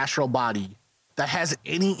a astral body that has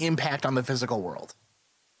any impact on the physical world.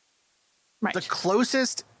 Right. The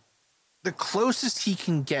closest he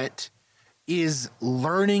can get is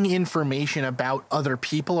learning information about other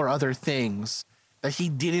people or other things that he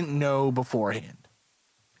didn't know beforehand.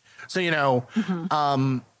 So,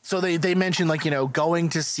 so they mentioned going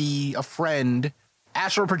to see a friend,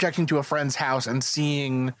 astral projecting to a friend's house and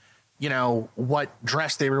seeing, what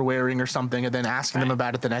dress they were wearing or something, and then asking them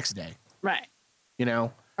about it the next day. Right.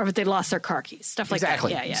 Or if they lost their car keys, stuff like that.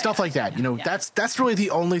 Yeah, stuff like that. That's really the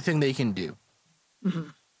only thing they can do. Mm-hmm.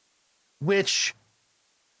 Which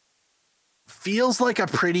feels like a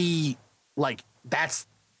pretty, that's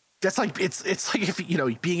like, it's like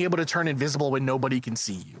if, being able to turn invisible when nobody can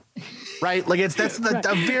see you, right? Like that's right.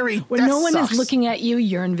 a very, when no one is looking at you,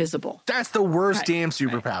 you're invisible. That's the worst damn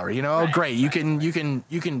superpower, great. You can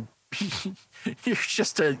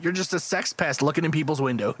you're just a sex pest looking in people's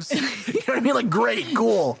windows. You know what I mean? Like, great,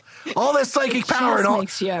 cool. All this psychic power and all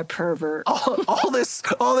makes you a pervert. All this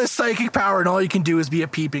psychic power and all you can do is be a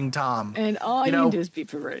peeping Tom. And all you can do is be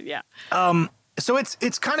perverted. Yeah. So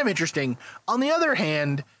it's kind of interesting. On the other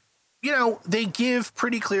hand, they give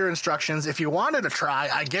pretty clear instructions. If you wanted to try,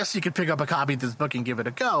 I guess you could pick up a copy of this book and give it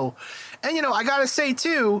a go. And, I got to say,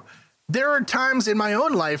 too, there are times in my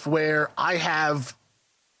own life where I have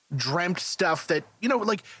dreamt stuff that,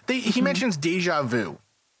 he mentions deja vu.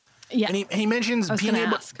 Yeah. And he mentions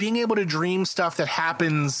being able to dream stuff that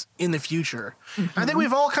happens in the future. Mm-hmm. I think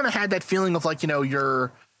we've all kind of had that feeling of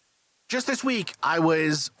just this week, I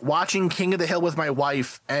was watching King of the Hill with my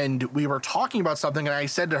wife, and we were talking about something, and I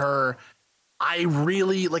said to her, I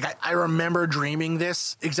really, I remember dreaming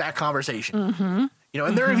this exact conversation. Mm-hmm.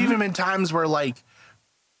 And there have even been times where,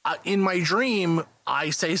 in my dream, I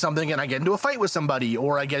say something and I get into a fight with somebody,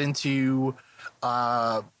 or I get into,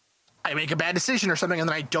 I make a bad decision or something, and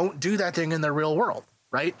then I don't do that thing in the real world,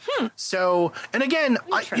 right? So, and again,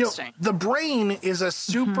 the brain is a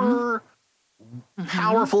super...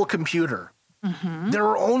 powerful computer. There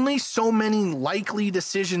are only so many likely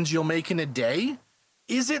decisions you'll make in a day.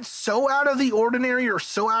 Is it so out of the ordinary or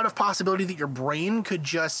so out of possibility that your brain could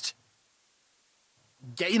just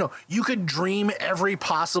get, you could dream every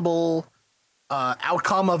possible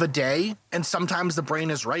outcome of a day, and sometimes the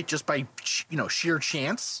brain is right just by, sheer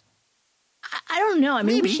chance? I don't know. I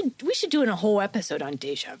mean, Maybe. we should do a whole episode on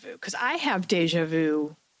deja vu, because I have deja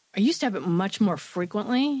vu. I used to have it much more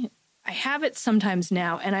frequently. I have it sometimes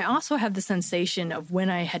now, and I also have the sensation of when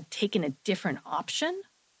I had taken a different option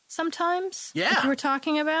sometimes. Yeah. Like you were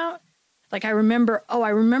talking about. Like I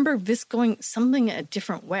remember this going something a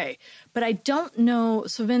different way, but I don't know.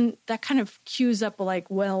 So then that kind of cues up like,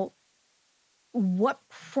 well, what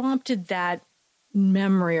prompted that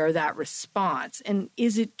memory or that response? And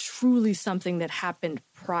is it truly something that happened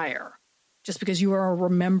prior? Just because you are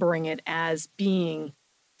remembering it as being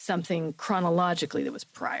something chronologically that was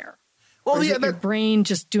prior. Well, Or is yeah, it your brain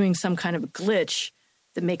just doing some kind of glitch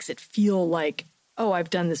that makes it feel like, oh, I've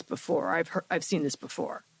done this before. I've seen this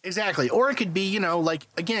before. exactly. Or it could be, you know, like,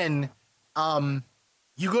 again,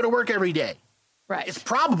 you go to work every day. Right. It's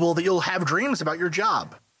probable that you'll have dreams about your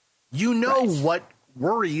job. You know Right. what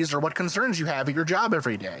worries or what concerns you have at your job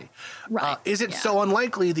every day. Right. Is it so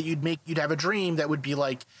unlikely that you'd have a dream that would be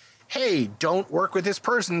like, hey, don't work with this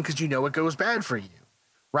person because you know it goes bad for you,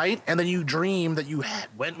 right? And then you dream that you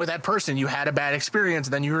went with that person, you had a bad experience,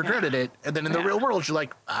 and then you regretted it. And then in the real world, you're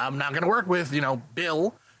like, I'm not going to work with, you know,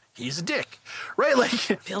 Bill. He's a dick, right?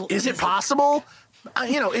 Like, Bill is it possible?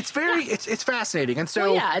 You know, it's very, it's fascinating. And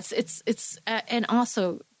so, well, yeah, it's and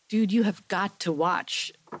also, dude, you have got to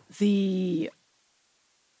watch the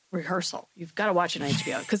rehearsal. You've got to watch it on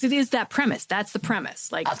HBO because it is that premise. That's the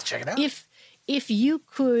premise. Like, I'll have to check it out. If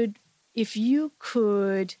you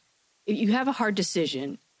have a hard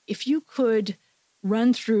decision, if you could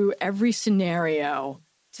run through every scenario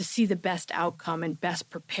to see the best outcome and best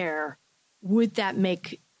prepare, would that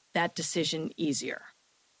make that decision easier?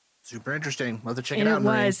 Super interesting. Love to check And it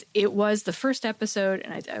out. it was the first episode,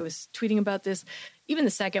 and I was tweeting about this. Even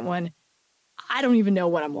the second one, I don't even know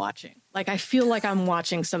what I'm watching. Like, I feel like I'm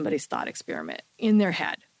watching somebody's thought experiment in their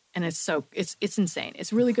head. And it's insane.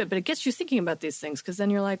 It's really good, but it gets you thinking about these things, because then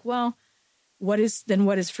you're like, well, what is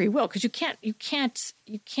free will? Because you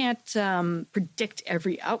can't predict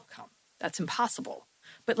every outcome. That's impossible.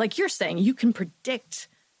 But like you're saying, you can predict.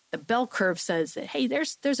 The bell curve says that, hey,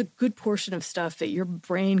 there's a good portion of stuff that your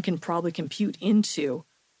brain can probably compute into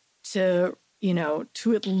to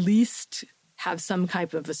at least have some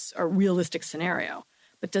type of a realistic scenario.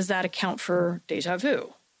 But does that account for deja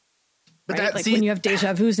vu? But right? Like when you have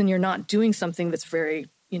deja vus and you're not doing something that's very,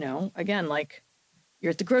 again, like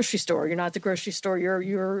you're at the grocery store, you're not at the grocery store,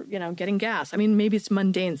 you're getting gas. I mean, maybe it's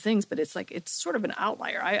mundane things, but it's like, it's sort of an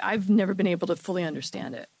outlier. I've never been able to fully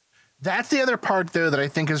understand it. That's the other part, though, that I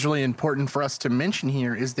think is really important for us to mention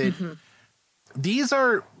here is that these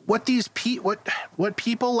are what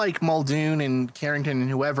people like Muldoon and Carrington and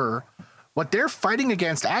whoever, what they're fighting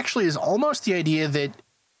against actually is almost the idea that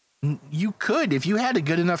you could, if you had a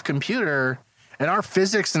good enough computer and our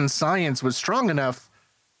physics and science was strong enough,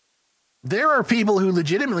 there are people who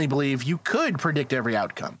legitimately believe you could predict every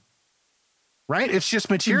outcome. Right? It's just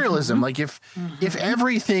materialism. Like if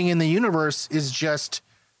everything in the universe is just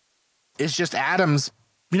atoms,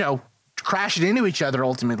 crashing into each other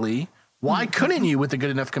ultimately, why couldn't you, with a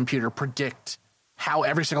good enough computer, predict how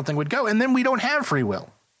every single thing would go? And then we don't have free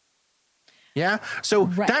will. Yeah. So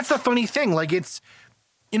that's the funny thing. Like it's,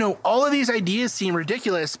 all of these ideas seem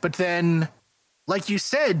ridiculous, but then, like you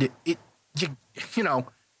said, the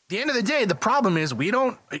end of the day, the problem is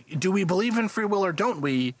do we believe in free will or don't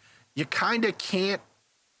we? You kind of can't.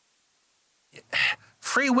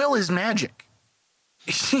 Free will is magic.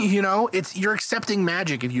 You're accepting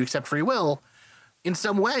magic if you accept free will in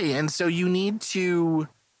some way. And so you need to,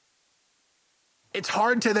 it's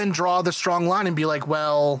hard to then draw the strong line and be like,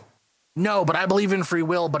 well, no, but I believe in free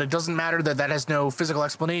will, but it doesn't matter that has no physical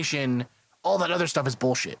explanation. All that other stuff is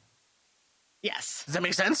bullshit. Yes. Does that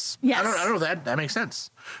make sense? Yes. I don't know that makes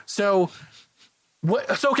sense. So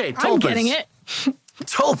what? So, okay. Tulpas. I'm getting it.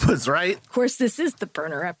 Tulpas, right? Of course, this is the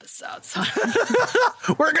burner episode. So.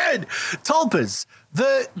 We're good. Tulpas.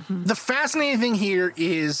 The fascinating thing here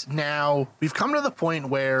is now we've come to the point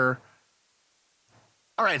where,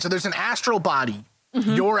 all right, so there's an astral body,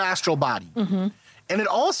 your astral body. And it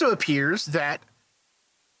also appears that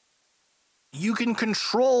you can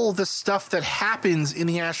control the stuff that happens in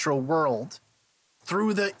the astral world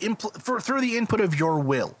through the input of your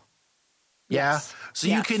will. Yeah. Yes. So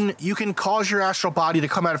you can cause your astral body to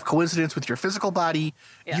come out of coincidence with your physical body.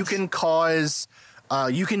 Yes. You can cause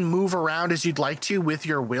you can move around as you'd like to with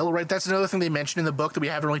your will, right? That's another thing they mentioned in the book that we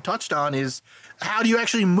haven't really touched on is how do you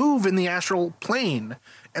actually move in the astral plane?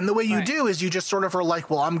 And the way you do is you just sort of are like,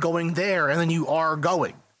 well, I'm going there, and then you are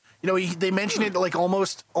going. They mention it like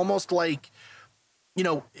almost like,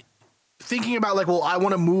 thinking about like, well, I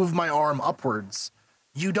want to move my arm upwards.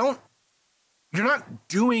 You're not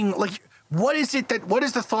doing like what is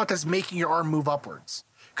the thought that's making your arm move upwards?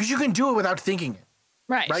 Because you can do it without thinking it.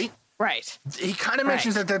 Right? He kind of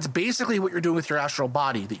mentions that that's basically what you're doing with your astral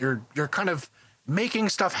body, that you're kind of making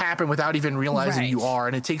stuff happen without even realizing you are.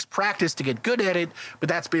 And it takes practice to get good at it, but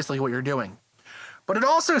that's basically what you're doing. But it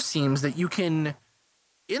also seems that you can,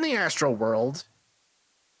 in the astral world,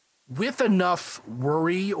 with enough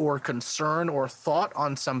worry or concern or thought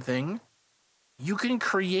on something, you can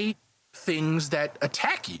create things that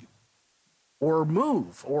attack you or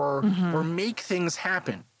move or make things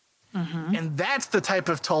happen. And that's the type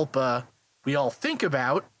of tulpa we all think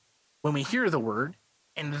about when we hear the word.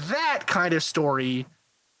 And that kind of story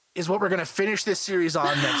is what we're going to finish this series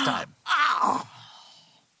on next time. Oh,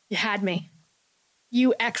 you had me.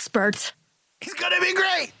 You expert. He's going to be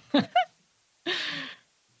great.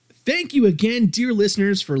 Thank you again, dear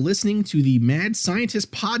listeners, for listening to the Mad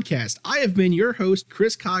Scientist podcast. I have been your host,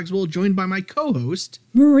 Chris Cogswell, joined by my co-host,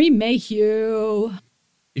 Marie Mayhew.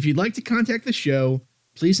 If you'd like to contact the show,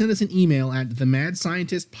 please send us an email at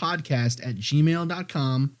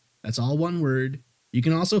themadscientistpodcast@gmail.com. That's all one word. You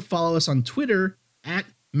can also follow us on Twitter at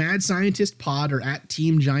MadScientistPod or at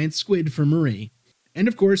Team Giant Squid for Marie. And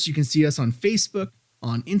of course, you can see us on Facebook,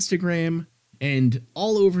 on Instagram, and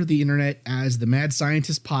all over the internet as the Mad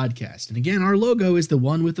Scientist Podcast. And again, our logo is the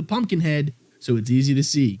one with the pumpkin head, so it's easy to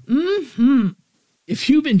see. If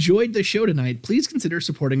you've enjoyed the show tonight, please consider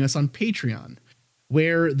supporting us on Patreon,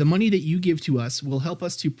 where the money that you give to us will help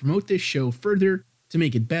us to promote this show further, to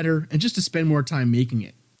make it better, and just to spend more time making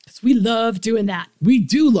it. Because we love doing that. We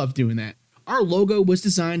do love doing that. Our logo was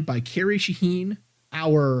designed by Carrie Shaheen.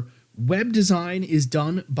 Our web design is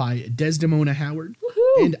done by Desdemona Howard.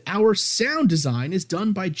 Woohoo! And our sound design is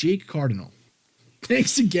done by Jake Cardinal.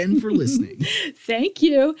 Thanks again for listening. Thank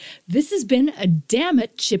you. This has been a Damn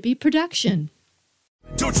It Chippy production.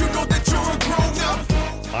 Don't you know that you're a grown-up?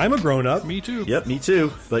 I'm a grown-up. Me too. Yep, me too.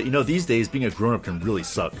 But these days being a grown-up can really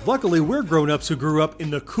suck. Luckily, we're grown-ups who grew up in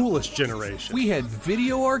the coolest generation. We had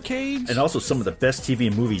video arcades. And also some of the best TV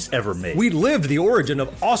and movies ever made. We lived the origin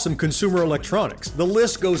of awesome consumer electronics. The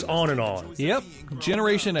list goes on and on. Yep,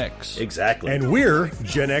 Generation X. Exactly. And we're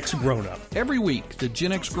Gen X grown-up. Every week, the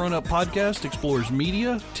Gen X Grown Up podcast explores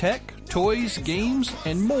media, tech, toys, games,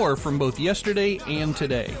 and more from both yesterday and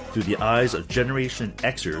today. Through the eyes of Generation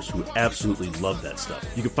Xers who absolutely love that stuff.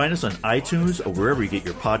 You can find us on iTunes or wherever you get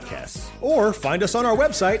your podcasts. Or find us on our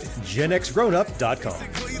website,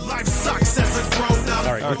 genxgrownup.com. Life sucks as a grown-up.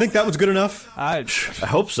 All right, you think that was good enough? I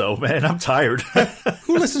hope so, man. I'm tired.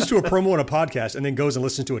 Who listens to a promo on a podcast and then goes and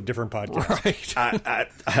listens to a different podcast? Right.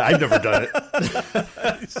 I've never done it.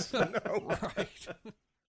 No. Right.